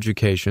Medical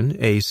Education,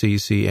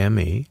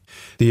 ACCME,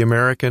 the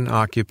American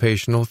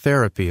Occupational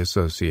Therapy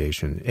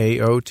Association,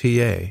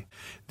 AOTA,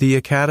 the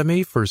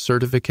Academy for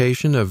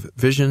Certification of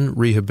Vision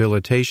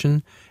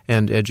Rehabilitation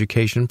and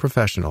Education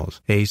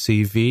Professionals,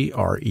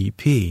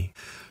 ACVREP,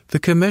 The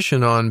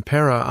Commission on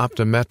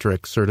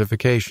Para-Optometric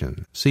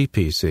Certification,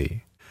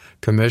 CPC.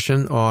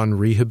 Commission on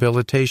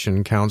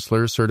Rehabilitation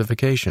Counselor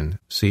Certification,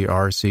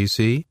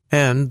 CRCC,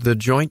 and the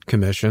Joint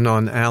Commission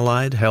on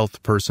Allied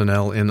Health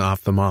Personnel in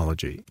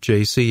Ophthalmology,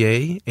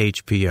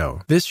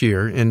 JCA-HPO. This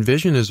year,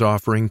 Envision is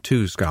offering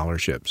 2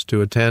 scholarships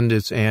to attend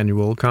its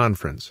annual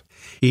conference.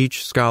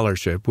 Each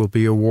scholarship will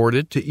be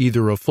awarded to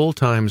either a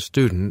full-time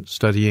student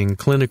studying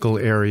clinical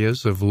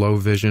areas of low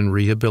vision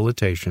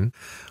rehabilitation,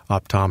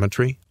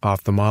 optometry,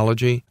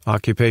 ophthalmology,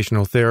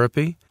 occupational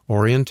therapy,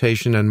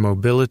 orientation and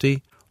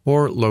mobility,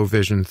 or low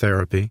vision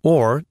therapy,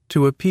 or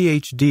to a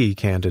PhD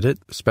candidate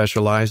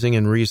specializing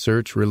in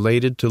research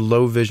related to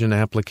low vision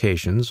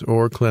applications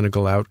or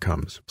clinical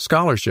outcomes.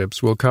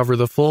 Scholarships will cover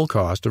the full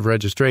cost of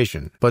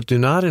registration, but do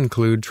not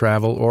include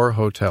travel or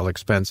hotel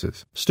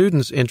expenses.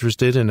 Students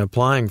interested in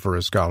applying for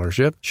a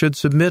scholarship should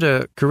submit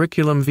a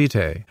curriculum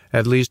vitae,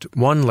 at least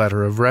 1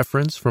 letter of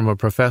reference from a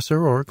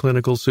professor or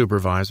clinical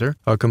supervisor,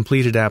 a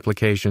completed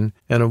application,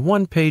 and a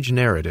 1-page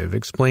narrative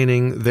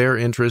explaining their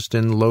interest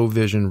in low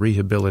vision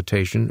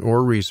rehabilitation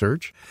or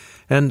research,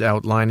 and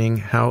outlining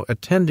how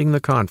attending the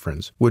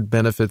conference would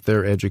benefit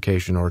their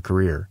education or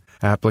career.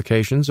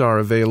 Applications are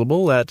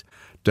available at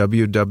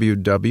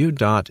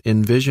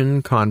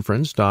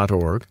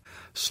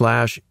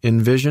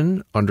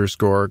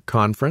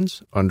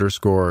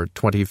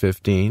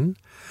www.envision-conference.org/envision_conference_2015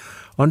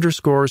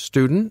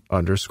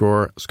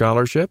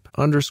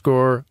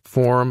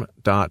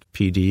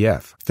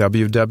 _student_scholarship_form.pdf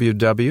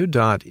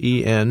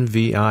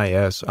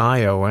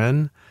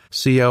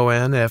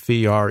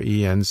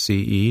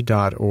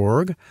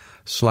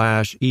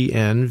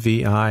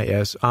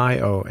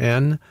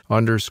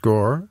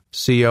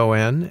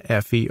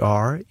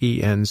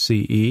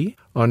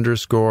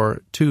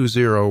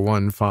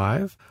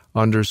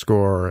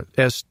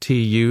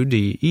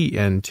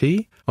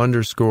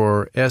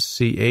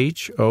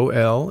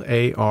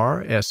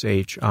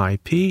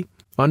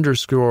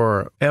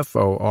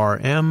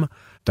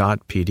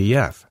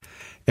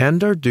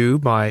and are due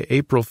by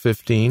April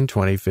 15,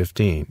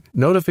 2015.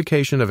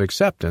 Notification of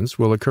acceptance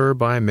will occur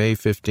by May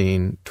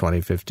 15,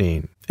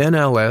 2015.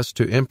 NLS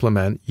to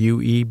implement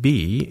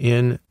UEB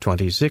in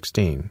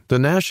 2016. The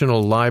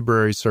National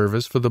Library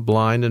Service for the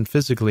Blind and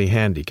Physically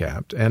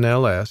Handicapped,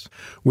 NLS,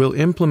 will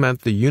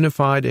implement the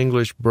Unified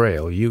English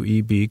Braille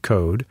UEB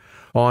code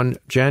on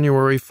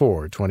January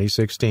 4,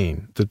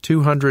 2016, the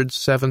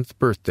 207th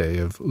birthday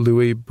of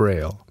Louis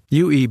Braille.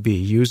 UEB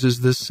uses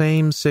the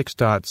same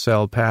 6-dot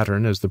cell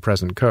pattern as the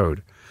present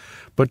code,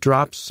 but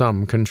drops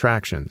some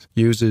contractions,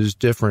 uses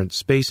different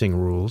spacing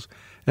rules,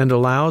 and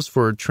allows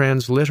for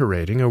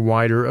transliterating a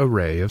wider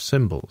array of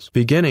symbols.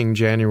 Beginning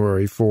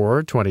January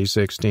 4,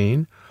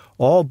 2016,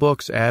 all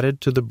books added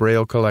to the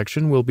Braille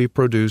collection will be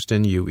produced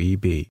in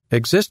UEB.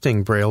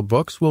 Existing Braille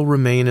books will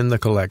remain in the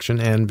collection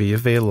and be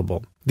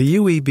available. The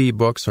UEB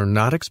books are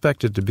not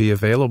expected to be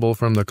available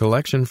from the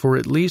collection for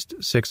at least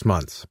 6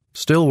 months.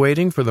 Still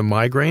waiting for the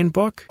migraine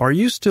book? Are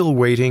you still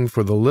waiting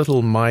for the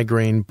little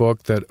migraine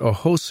book that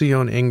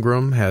Ohosion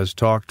Ingram has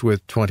talked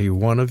with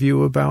 21 of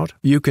you about?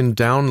 You can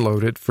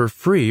download it for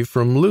free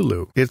from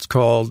Lulu. It's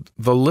called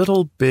The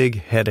Little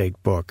Big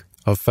Headache Book,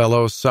 a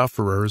fellow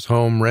sufferer's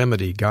home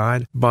remedy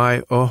guide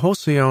by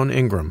Ohosion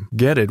Ingram.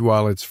 Get it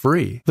while it's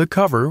free. The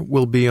cover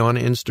will be on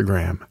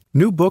Instagram.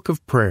 New Book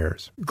of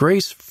Prayers.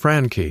 Grace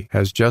Franke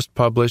has just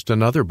published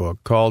another book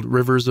called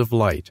Rivers of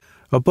Light,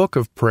 a book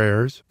of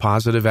prayers,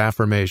 positive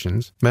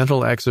affirmations,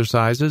 mental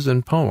exercises,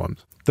 and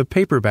poems. The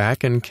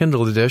paperback and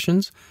Kindle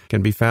editions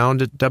can be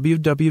found at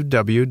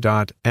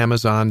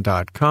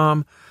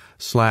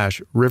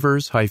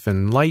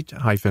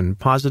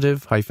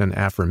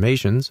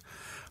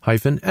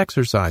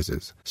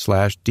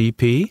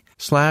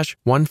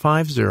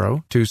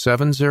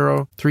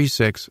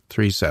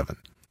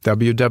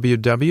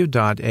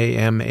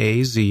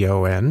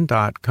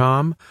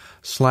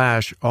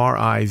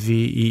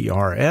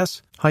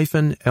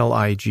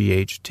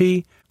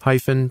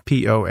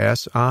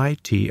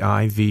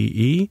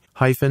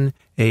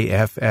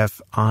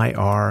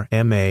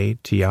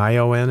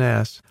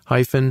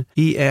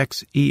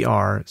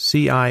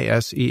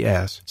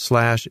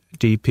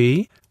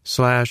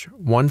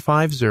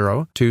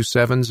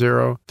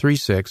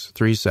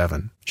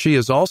She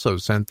has also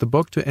sent the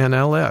book to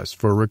NLS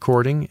for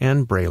recording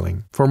and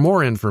brailing. For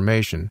more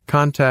information,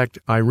 contact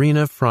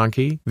Irina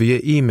Franke via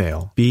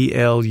email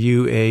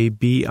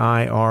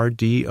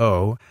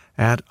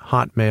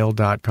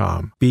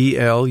BLUABIRDO@hotmail.com,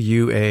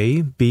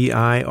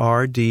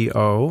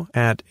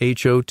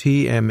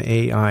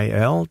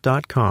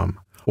 BLUABIRDO@HOTMAIL.com,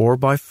 or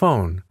by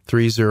phone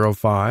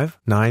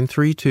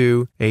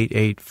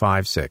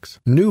 305-932-8856.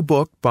 New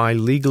book by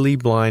legally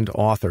blind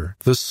author.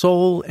 The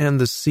Soul and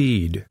the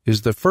Seed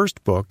is the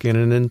first book in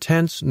an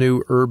intense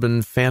new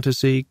urban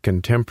fantasy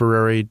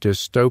contemporary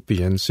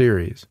dystopian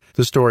series.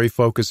 The story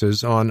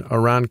focuses on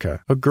Aranka,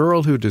 a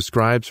girl who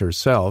describes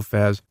herself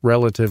as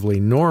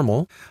relatively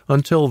normal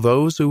until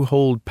those who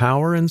hold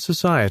power in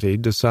society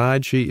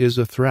decide she is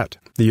a threat.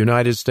 The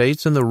United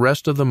States and the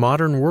rest of the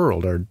modern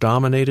world are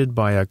dominated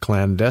by a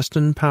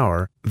clandestine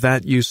power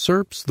that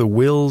usurps the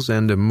wills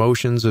and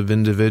emotions of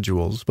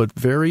individuals, but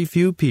very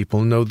few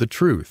people know the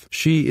truth.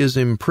 She is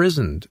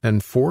imprisoned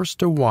and forced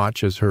to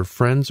watch as her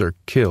friends are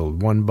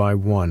killed one by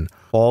one,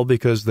 all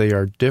because they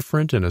are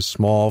different in a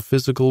small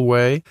physical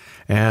way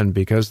and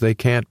because they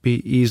can't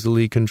be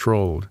easily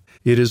controlled.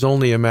 It is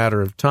only a matter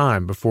of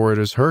time before it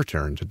is her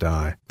turn to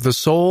die. The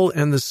Soul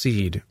and the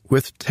Seed,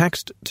 with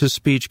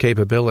text-to-speech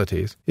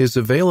capabilities, is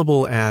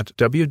available at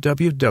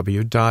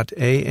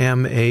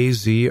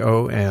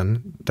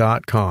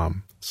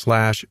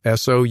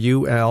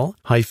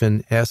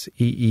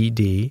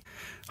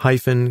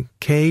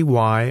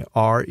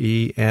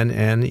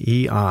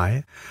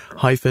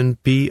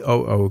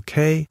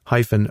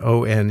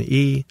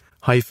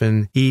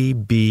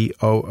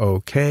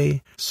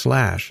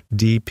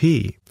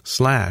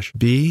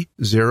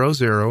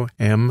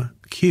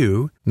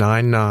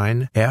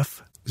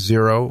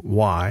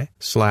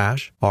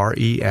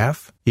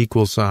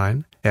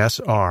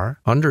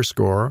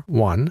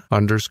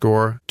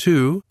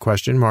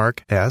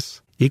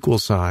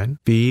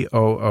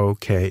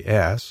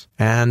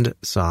and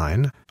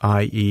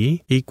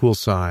IE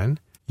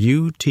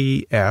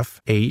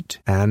UTF-8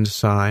 and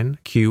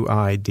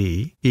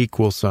QID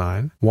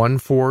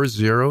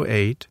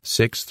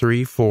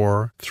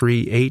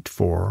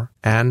 =1408634-384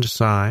 and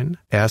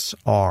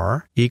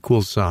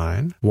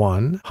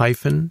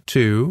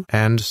SR=1-2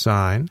 and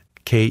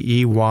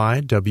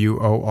KEYWORDS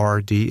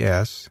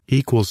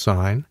 =THE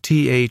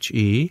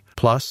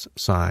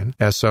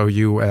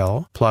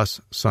 +SOUL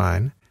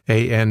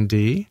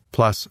 +AND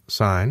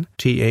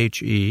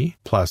 +THE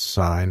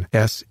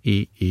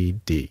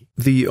 +SEED.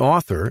 The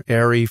author,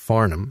 Ari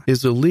Farnham,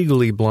 is a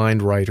legally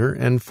blind writer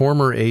and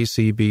former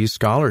ACB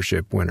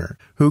scholarship winner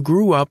who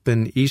grew up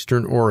in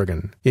Eastern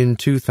Oregon. In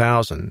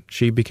 2000,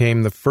 she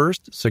became the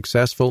first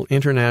successful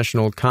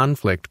international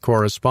conflict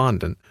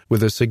correspondent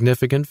with a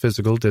significant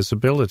physical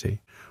disability,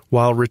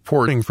 while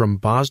reporting from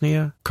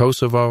Bosnia,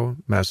 Kosovo,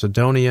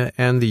 Macedonia,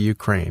 and the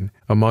Ukraine,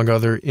 among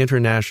other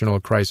international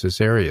crisis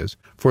areas,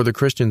 for the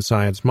Christian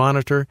Science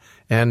Monitor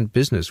and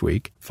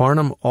Businessweek.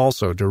 Farnham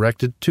also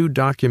directed 2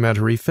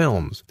 documentary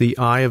films, The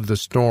Eye of the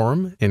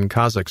Storm in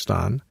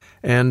Kazakhstan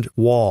and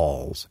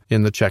Walls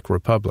in the Czech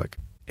Republic.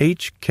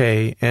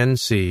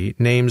 HKNC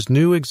names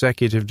new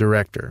executive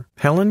director.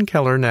 Helen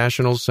Keller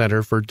National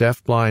Center for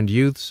Deafblind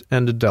Youths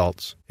and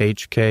Adults,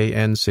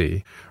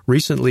 HKNC,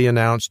 recently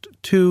announced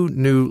 2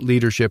 new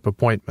leadership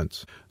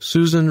appointments.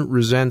 Susan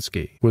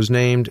Ruzensky was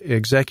named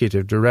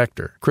executive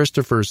director.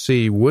 Christopher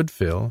C.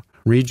 Woodfill,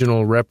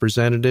 regional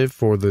representative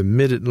for the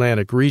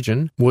Mid-Atlantic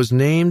region, was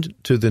named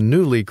to the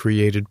newly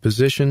created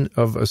position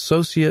of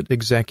Associate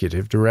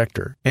Executive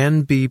Director.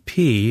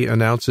 NBP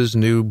announces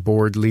new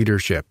board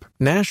leadership.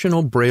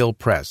 National Braille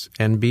Press,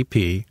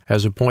 NBP,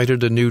 has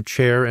appointed a new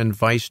chair and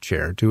vice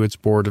chair to its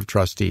board of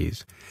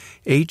trustees.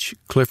 H.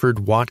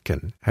 Clifford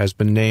Watkin has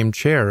been named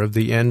chair of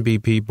the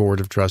NBP Board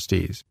of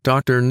Trustees.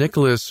 Dr.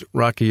 Nicholas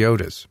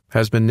Rakiotis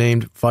has been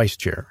named vice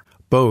chair.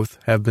 Both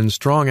have been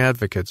strong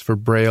advocates for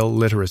Braille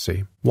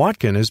literacy.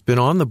 Watkin has been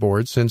on the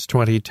board since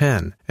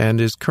 2010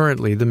 and is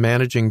currently the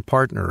managing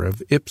partner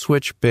of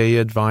Ipswich Bay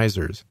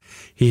Advisors.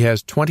 He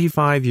has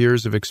 25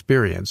 years of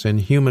experience in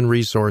human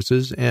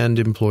resources and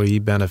employee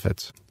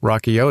benefits.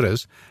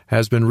 Rakiotis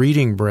has been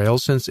reading Braille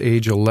since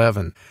age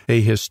 11.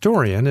 A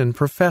historian and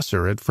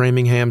professor at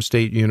Framingham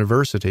State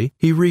University,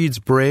 he reads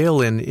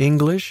Braille in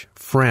English,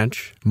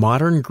 French,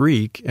 Modern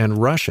Greek,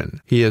 and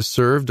Russian. He has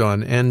served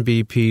on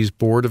NBP's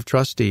Board of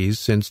Trustees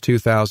since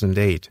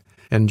 2008.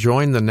 And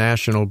joined the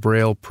National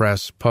Braille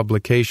Press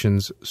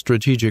Publications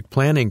Strategic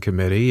Planning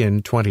Committee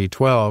in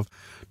 2012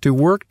 to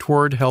work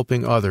toward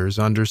helping others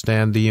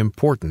understand the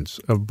importance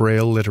of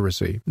Braille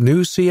literacy.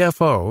 New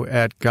CFO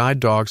at Guide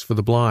Dogs for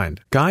the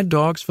Blind. Guide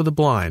Dogs for the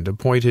Blind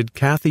appointed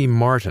Kathy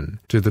Martin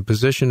to the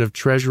position of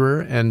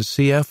Treasurer and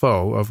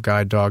CFO of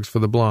Guide Dogs for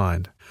the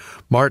Blind.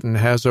 Martin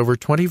has over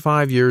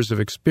 25 years of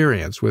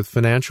experience with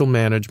financial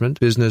management,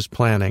 business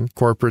planning,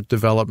 corporate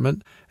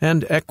development,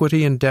 and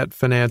equity and debt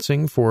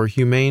financing for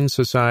Humane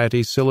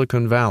Society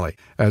Silicon Valley,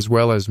 as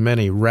well as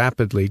many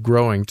rapidly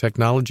growing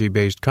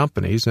technology-based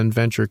companies and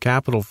venture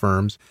capital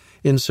firms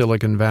in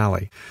Silicon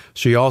Valley.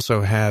 She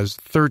also has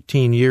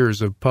 13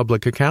 years of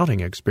public accounting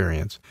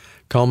experience,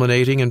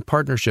 culminating in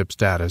partnership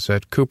status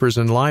at Coopers &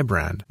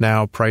 Lybrand,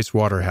 now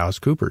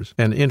PricewaterhouseCoopers,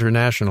 an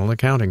international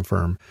accounting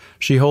firm.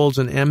 She holds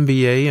an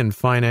MBA in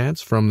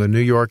finance from the New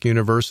York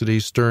University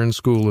Stern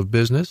School of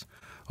Business,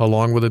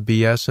 along with a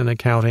BS in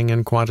accounting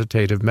and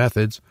quantitative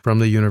methods from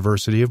the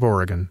University of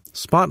Oregon.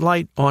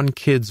 Spotlight on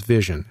Kids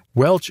Vision.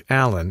 Welch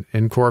Allen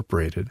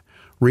Incorporated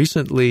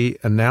recently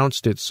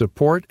announced its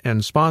support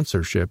and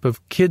sponsorship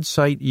of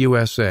KidSight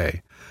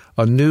USA,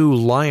 a new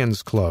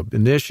Lions Club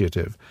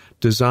initiative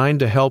designed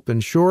to help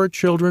ensure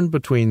children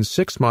between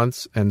 6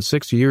 months and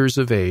 6 years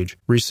of age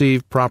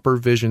receive proper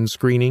vision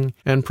screening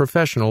and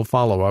professional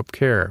follow-up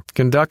care.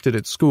 Conducted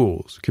at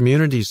schools,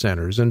 community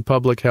centers, and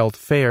public health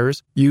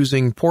fairs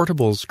using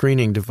portable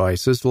screening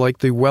devices like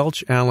the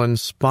Welch-Allyn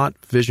Spot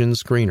Vision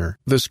Screener.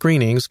 The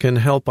screenings can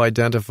help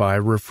identify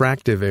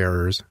refractive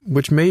errors,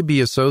 which may be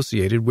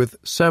associated with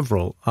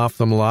several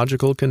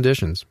ophthalmological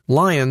conditions.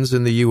 Lions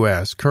in the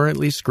U.S.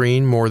 currently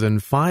screen more than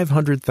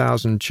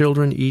 500,000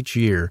 children each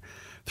year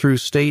through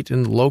state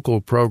and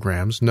local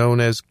programs known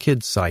as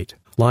KidSight.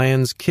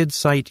 Lions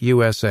KidSight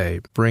USA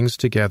brings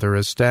together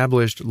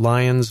established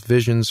Lions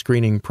vision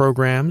screening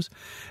programs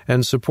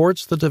and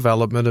supports the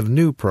development of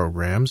new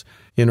programs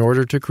in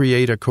order to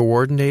create a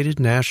coordinated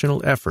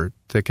national effort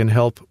that can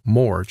help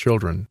more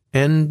children.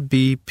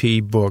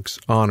 NBP books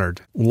honored.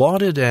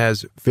 Lauded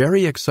as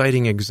very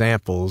exciting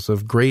examples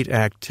of great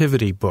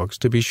activity books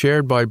to be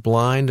shared by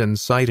blind and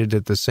sighted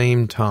at the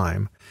same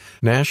time,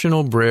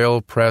 National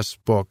Braille Press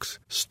books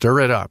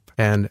Stir It Up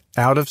and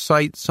Out of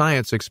Sight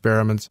Science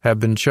Experiments have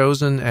been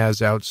chosen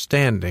as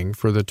outstanding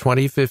for the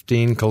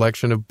 2015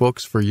 collection of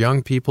books for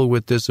young people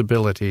with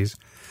disabilities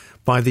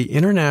by the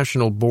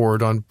International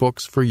Board on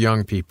Books for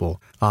Young People,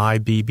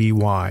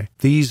 IBBY.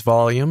 These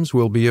volumes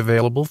will be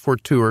available for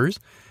tours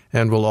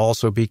and will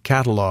also be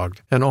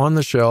cataloged and on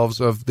the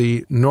shelves of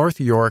the North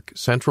York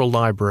Central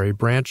Library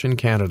branch in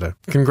Canada.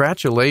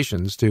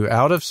 Congratulations to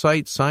Out of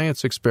Sight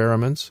Science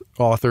Experiments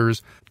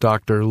authors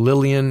Dr.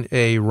 Lillian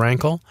A.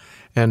 Rankel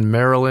and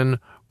Marilyn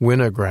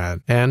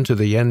Winograd, and to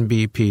the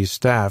NBP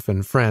staff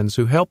and friends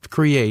who helped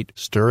create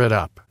Stir It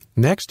Up.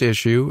 Next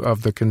issue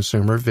of the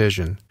Consumer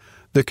Vision.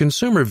 The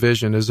Consumer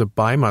Vision is a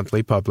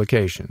bi-monthly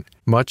publication.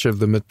 Much of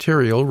the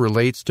material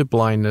relates to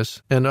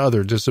blindness and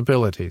other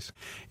disabilities.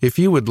 If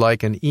you would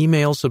like an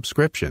email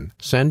subscription,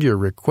 send your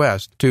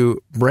request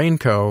to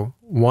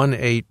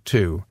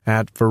brainco182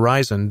 at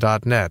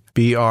verizon.net,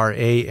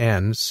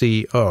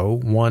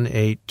 BRANCO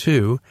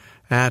 182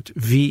 at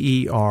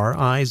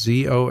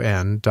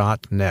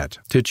verizon.net.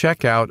 To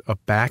check out a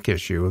back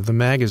issue of the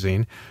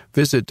magazine,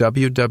 visit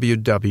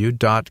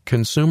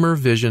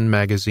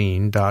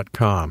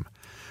www.consumervisionmagazine.com.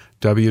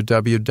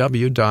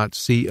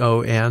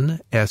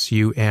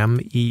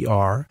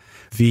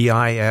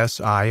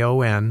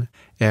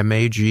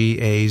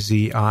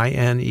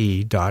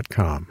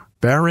 www.consumervisionmagazine.com.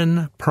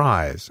 Barron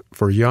Prize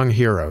for Young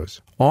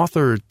Heroes.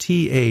 Author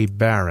T.A.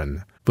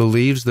 Barron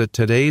believes that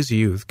today's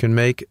youth can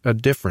make a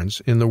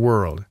difference in the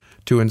world.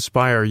 To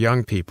inspire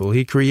young people,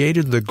 he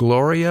created the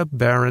Gloria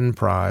Barron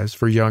Prize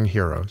for Young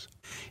Heroes.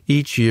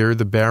 Each year,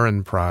 the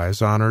Barron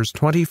Prize honors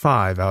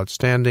 25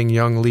 outstanding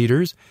young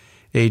leaders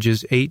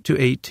ages 8 to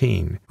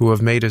 18, who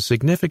have made a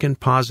significant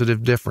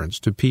positive difference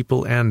to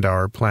people and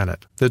our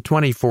planet. The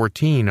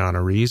 2014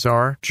 honorees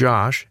are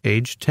Josh,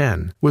 age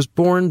 10, was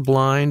born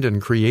blind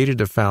and created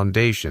a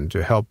foundation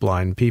to help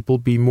blind people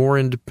be more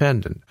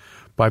independent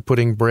by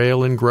putting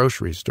Braille in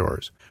grocery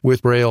stores,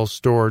 with Braille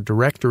store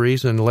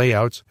directories and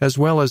layouts, as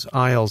well as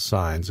aisle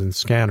signs and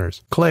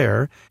scanners.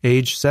 Claire,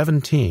 age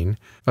 17,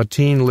 a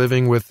teen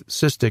living with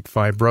cystic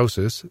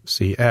fibrosis,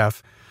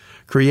 CF,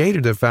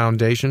 created a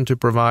foundation to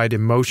provide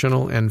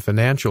emotional and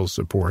financial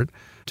support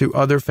to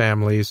other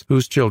families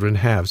whose children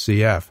have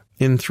CF.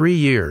 In 3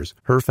 years,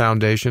 her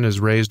foundation has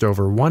raised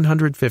over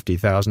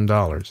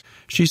 $150,000.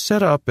 She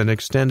set up an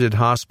extended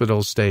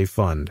hospital stay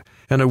fund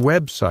and a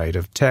website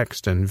of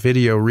text and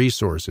video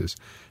resources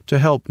to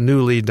help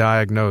newly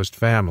diagnosed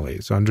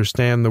families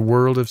understand the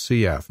world of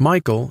CF.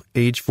 Michael,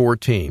 age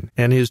 14,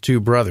 and his 2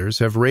 brothers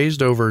have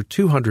raised over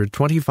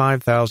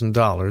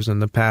 $225,000 in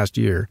the past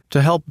year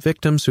to help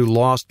victims who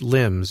lost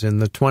limbs in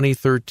the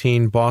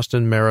 2013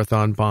 Boston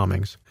Marathon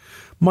bombings.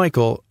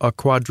 Michael, a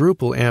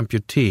quadruple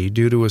amputee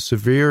due to a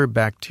severe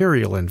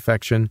bacterial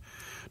infection,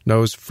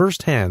 knows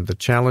firsthand the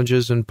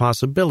challenges and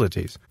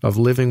possibilities of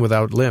living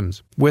without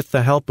limbs. With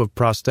the help of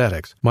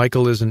prosthetics,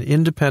 Michael is an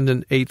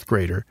independent 8th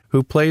grader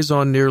who plays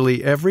on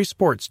nearly every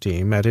sports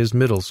team at his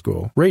middle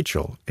school.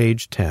 Rachel,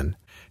 age 10,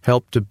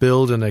 helped to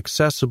build an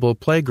accessible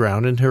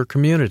playground in her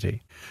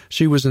community.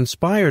 She was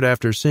inspired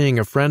after seeing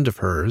a friend of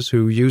hers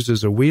who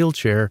uses a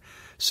wheelchair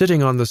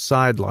sitting on the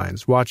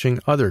sidelines watching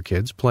other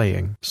kids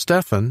playing.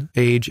 Stefan,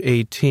 age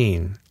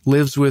 18,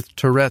 lives with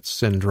Tourette's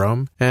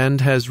syndrome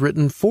and has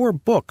written 4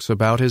 books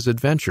about his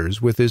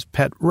adventures with his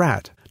pet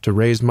rat to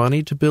raise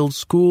money to build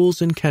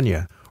schools in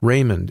Kenya.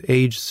 Raymond,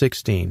 age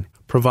 16,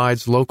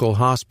 provides local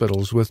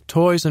hospitals with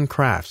toys and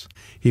crafts.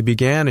 He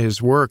began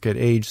his work at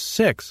age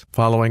 6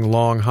 following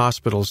long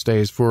hospital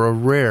stays for a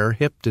rare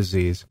hip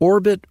disease.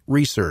 Orbit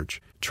Research,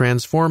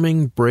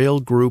 Transforming Braille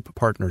Group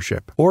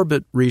Partnership.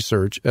 Orbit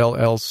Research,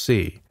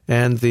 LLC,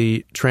 and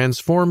the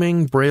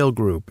Transforming Braille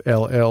Group,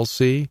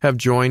 LLC, have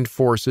joined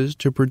forces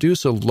to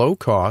produce a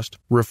low-cost,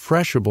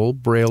 refreshable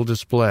Braille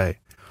display.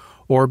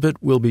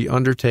 Orbit will be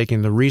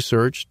undertaking the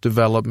research,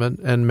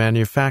 development, and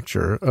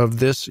manufacture of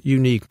this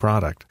unique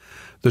product.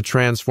 The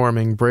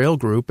Transforming Braille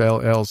Group,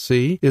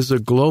 LLC, is a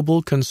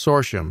global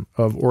consortium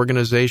of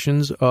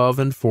organizations of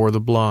and for the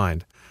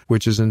blind,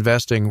 which is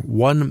investing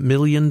 $1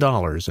 million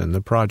in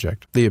the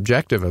project. The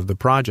objective of the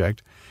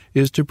project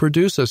is to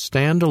produce a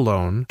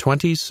standalone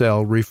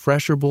 20-cell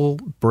refreshable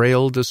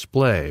Braille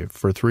display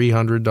for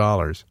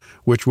 $300,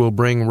 which will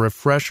bring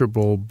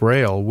refreshable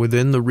Braille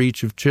within the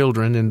reach of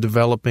children in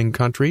developing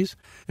countries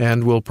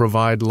and will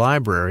provide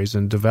libraries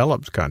in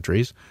developed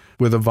countries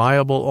with a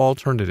viable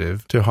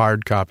alternative to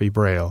hard copy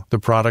Braille. The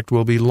product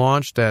will be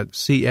launched at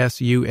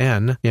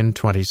CSUN in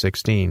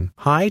 2016.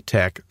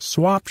 High-tech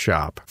swap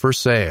shop for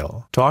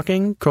sale.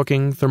 Talking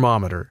cooking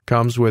thermometer.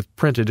 Comes with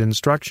printed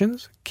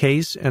instructions,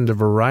 case, and a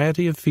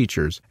variety of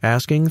features.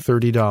 Asking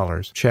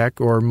 $30. Check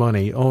or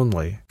money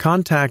only.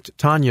 Contact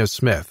Tanya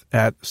Smith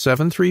at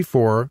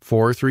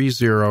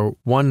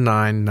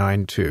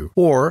 734-430-1992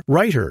 or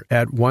write her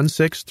at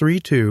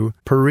 1632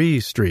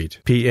 Paree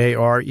Street,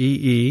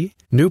 Paree,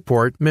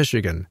 Newport,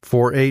 Michigan,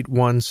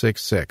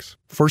 48166.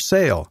 For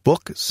sale,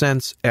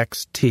 BookSense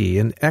XT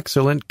in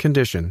excellent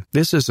condition.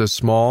 This is a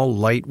small,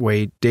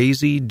 lightweight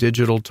Daisy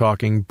digital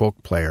talking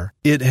book player.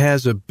 It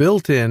has a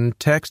built-in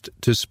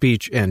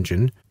text-to-speech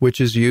engine,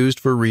 which is used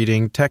for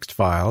reading text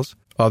files,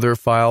 other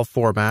file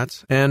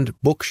formats, and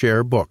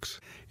Bookshare books.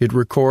 It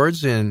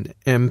records in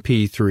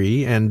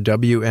MP3 and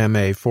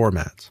WMA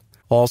formats.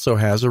 Also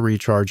has a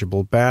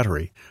rechargeable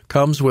battery.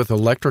 Comes with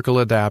electrical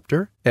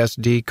adapter,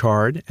 SD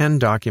card, and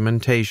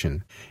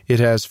documentation. It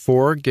has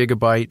 4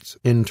 gigabytes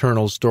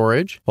internal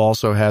storage.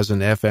 Also has an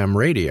FM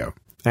radio.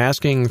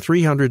 Asking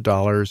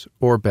 $300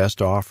 or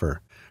best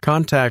offer.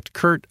 Contact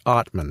Kurt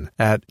Ottman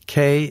at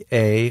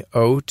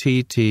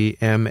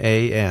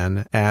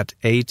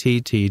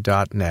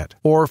KAOTTMAN@ATT.net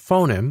or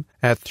phone him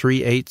at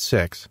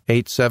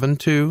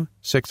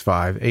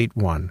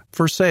 386-872-6581.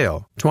 For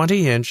sale,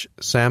 20-inch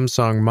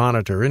Samsung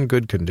monitor in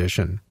good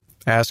condition.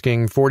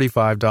 Asking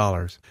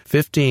 $45.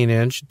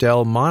 15-inch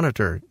Dell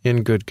monitor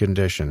in good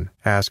condition.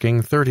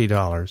 Asking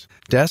 $30.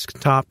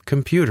 Desktop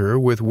computer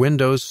with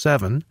Windows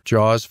 7,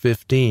 JAWS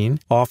 15,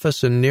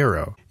 Office and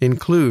Nero.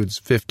 Includes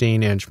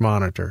 15-inch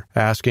monitor.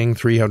 Asking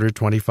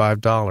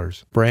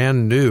 $325.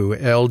 Brand new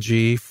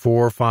LG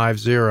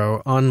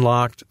 450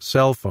 unlocked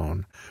cell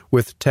phone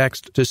with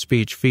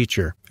text-to-speech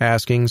feature.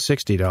 Asking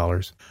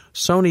 $60.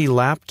 Sony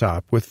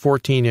laptop with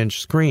 14-inch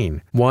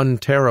screen, 1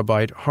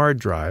 terabyte hard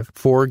drive,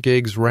 4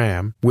 gigs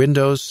RAM,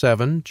 Windows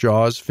 7,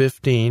 JAWS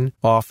 15,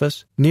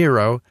 Office,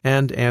 Nero,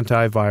 and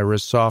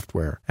antivirus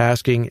software.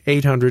 Asking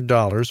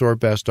 $800 or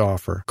best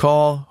offer.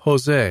 Call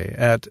Jose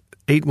at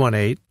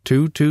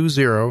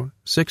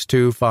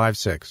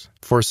 818-220-6256.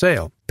 For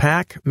sale,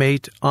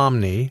 PackMate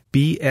Omni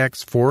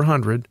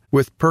BX400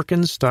 with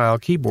Perkins-style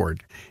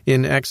keyboard.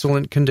 In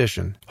excellent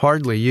condition.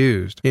 Hardly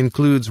used.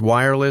 Includes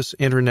wireless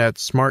internet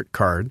smart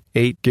card,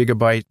 8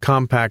 gigabyte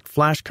compact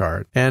flash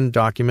card, and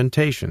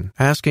documentation.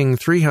 Asking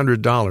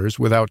 $300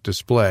 without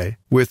display.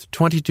 With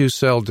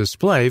 22-cell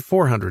display,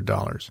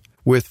 $400.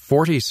 With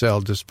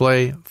 40-cell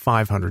display,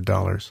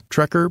 $500.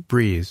 Trekker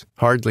Breeze,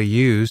 hardly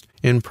used,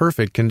 in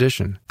perfect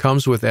condition.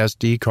 Comes with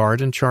SD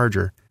card and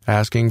charger.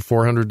 Asking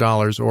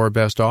 $400 or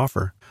best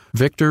offer.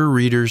 Victor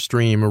Reader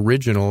Stream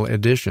Original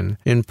Edition,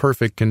 in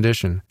perfect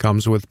condition.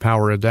 Comes with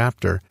power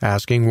adapter.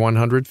 Asking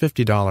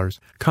 $150.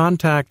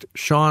 Contact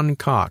Sean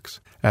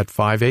Cox at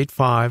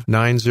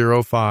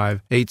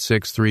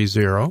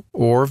 585-905-8630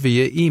 or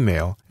via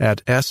email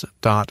at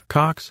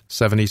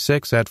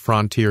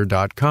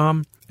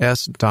s.cox76@frontier.com,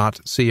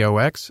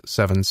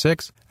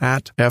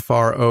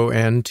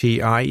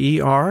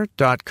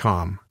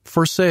 s.cox76@frontier.com.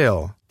 For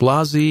sale,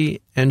 Blasi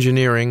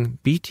Engineering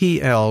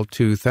BTL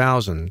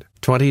 2000,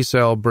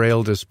 20-cell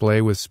Braille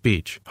display with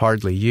speech,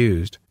 hardly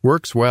used.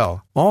 Works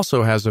well.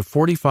 Also has a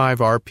 45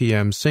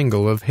 RPM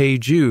single of Hey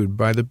Jude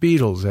by the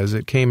Beatles as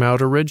it came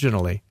out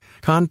originally.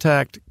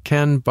 Contact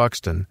Ken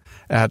Buxton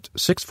at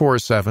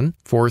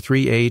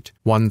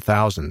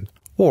 647-438-1000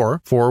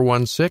 or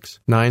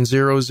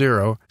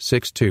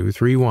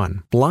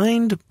 416-900-6231.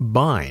 Blind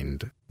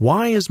Bind.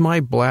 Why is my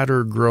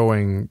bladder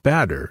growing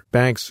badder?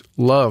 Banks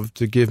love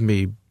to give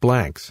me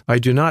blanks. I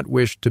do not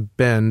wish to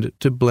bend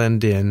to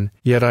blend in,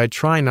 yet I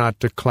try not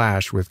to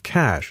clash with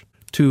cash.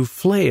 To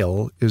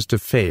flail is to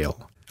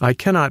fail. I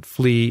cannot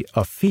flee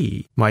a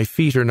fee. My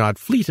feet are not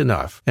fleet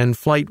enough, and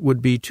flight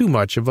would be too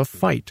much of a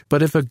fight.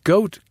 But if a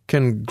goat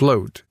can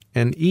gloat,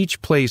 and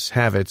each place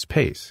have its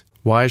pace,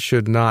 why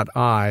should not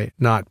I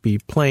not be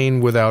plain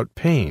without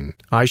pain?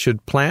 I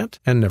should plant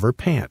and never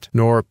pant,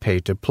 nor pay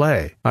to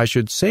play. I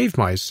should save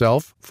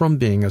myself from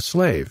being a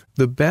slave.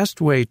 The best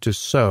way to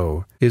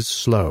sow is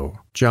slow.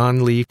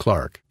 John Lee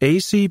Clark.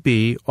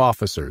 ACB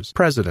Officers.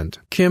 President.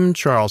 Kim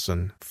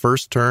Charlson.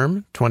 First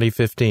term,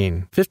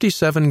 2015.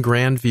 57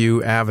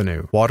 Grandview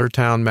Avenue,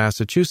 Watertown,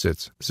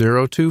 Massachusetts,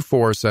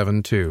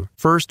 02472.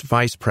 First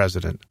Vice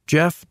President.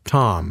 Jeff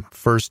Tom.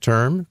 First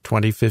term,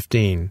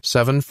 2015.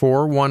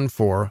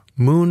 7414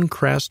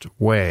 Mooncrest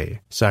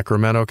Way,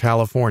 Sacramento,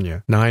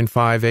 California,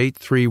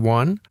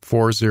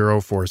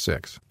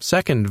 95831-4046.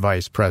 Second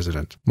Vice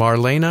President.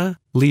 Marlena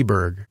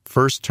Lieberg,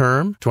 First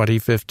Term,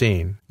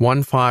 2015,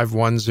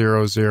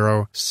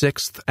 15100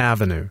 6th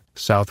Avenue,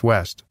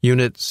 Southwest,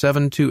 Unit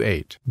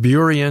 728,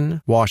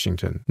 Burien,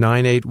 Washington,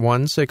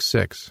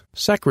 98166.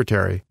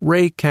 Secretary,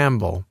 Ray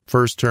Campbell,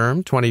 First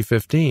Term,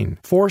 2015,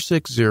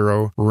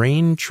 460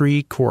 Rain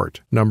Tree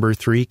Court, number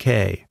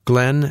 3K,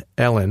 Glen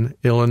Ellen,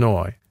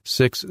 Illinois,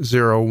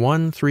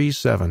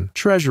 60137.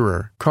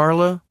 Treasurer,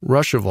 Carla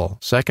Ruschival,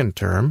 Second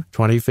Term,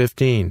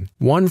 2015,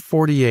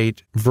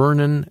 148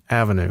 Vernon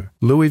Avenue,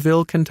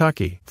 Louisville,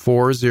 Kentucky,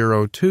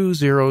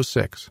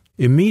 40206.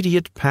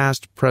 Immediate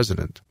Past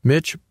President,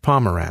 Mitch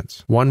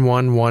Pomerantz,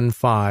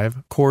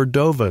 1115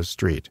 Cordova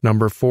Street,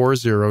 number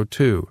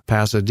 402,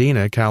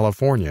 Pasadena,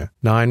 California,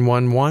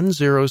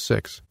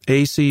 91106.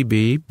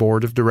 ACB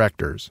Board of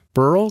Directors,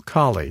 Burl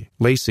Colley,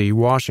 Lacey,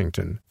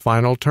 Washington.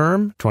 Final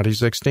Term,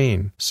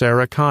 2016.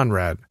 Sarah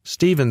Conrad,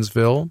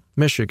 Stevensville,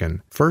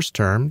 Michigan. First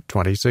Term,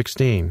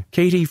 2016.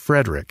 Katie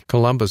Frederick,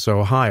 Columbus,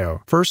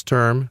 Ohio. First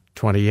Term,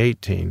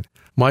 2018.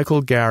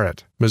 Michael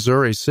Garrett,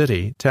 Missouri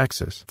City,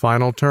 Texas.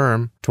 Final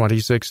Term,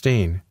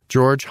 2016.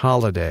 George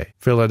Holliday,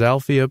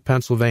 Philadelphia,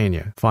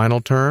 Pennsylvania.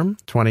 Final Term,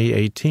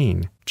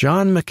 2018.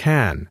 John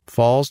McCann,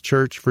 Falls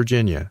Church,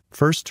 Virginia.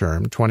 First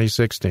Term,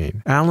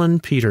 2016. Alan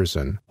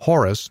Peterson,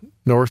 Horace,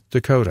 North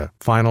Dakota.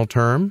 Final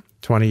Term,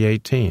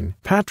 2018.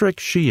 Patrick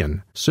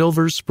Sheehan,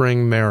 Silver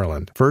Spring,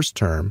 Maryland. First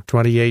Term,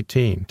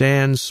 2018.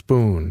 Dan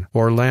Spoon,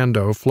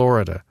 Orlando,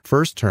 Florida.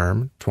 First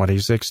Term,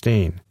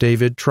 2016.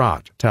 David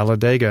Trott,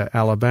 Talladega,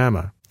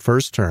 Alabama.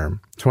 First Term,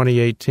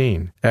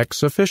 2018.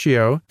 Ex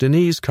officio,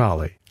 Denise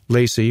Colley,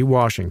 Lacey,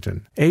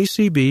 Washington.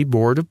 ACB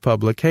Board of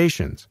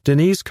Publications,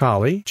 Denise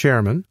Colley,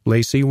 Chairman,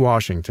 Lacey,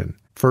 Washington.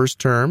 First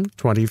Term,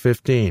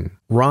 2015.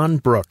 Ron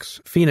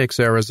Brooks, Phoenix,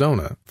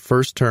 Arizona.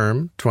 First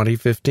Term,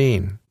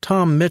 2015.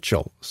 Tom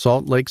Mitchell,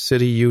 Salt Lake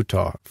City,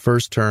 Utah.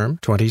 First Term,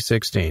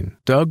 2016.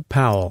 Doug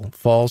Powell,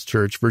 Falls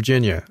Church,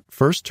 Virginia.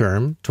 First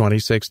Term,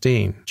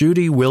 2016.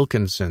 Judy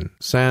Wilkinson,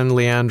 San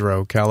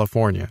Leandro,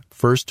 California.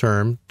 First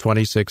Term,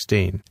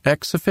 2016.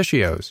 Ex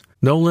officios,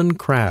 Nolan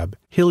Crabb,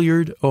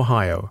 Hilliard,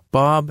 Ohio.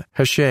 Bob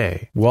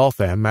Hachey,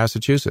 Waltham,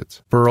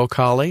 Massachusetts. Burl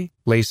Colley,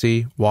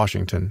 Lacey,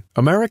 Washington.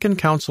 American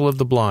Council of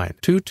the Blind,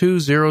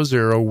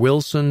 2200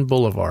 Wilson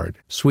Boulevard,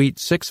 Suite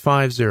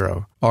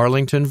 650,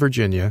 Arlington,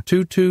 Virginia,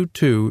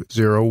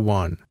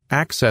 22201.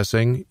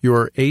 Accessing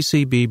your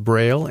ACB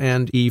Braille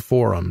and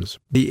e-forums.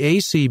 The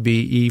ACB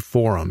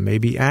e-forum may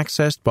be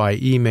accessed by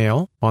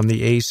email on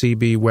the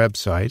ACB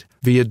website,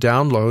 via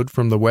download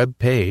from the web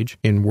page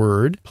in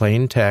Word,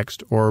 plain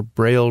text, or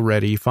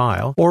Braille-ready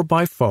file, or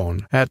by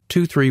phone at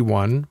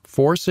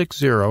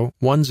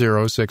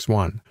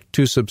 231-460-1061.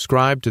 To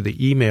subscribe to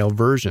the email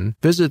version,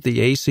 visit the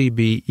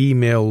ACB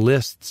email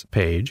lists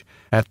page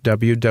at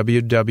www.acb.org.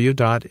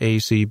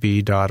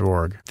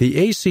 The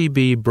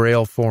ACB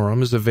Braille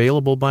Forum is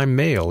available by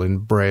mail in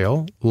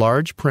Braille,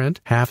 large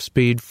print,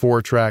 half-speed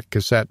 4-track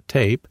cassette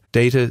tape,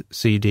 data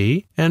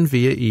CD, and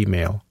via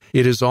email.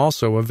 It is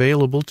also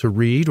available to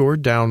read or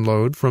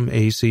download from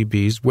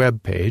ACB's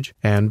webpage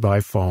and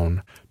by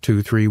phone,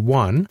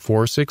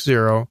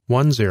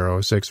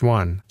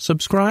 231-460-1061.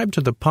 Subscribe to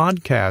the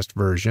podcast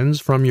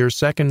versions from your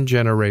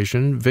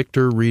second-generation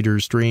Victor Reader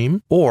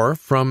Stream or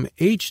from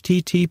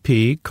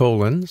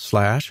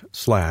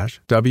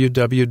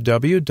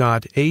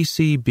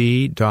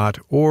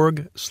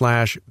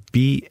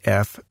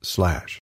http://www.acb.org/bf/.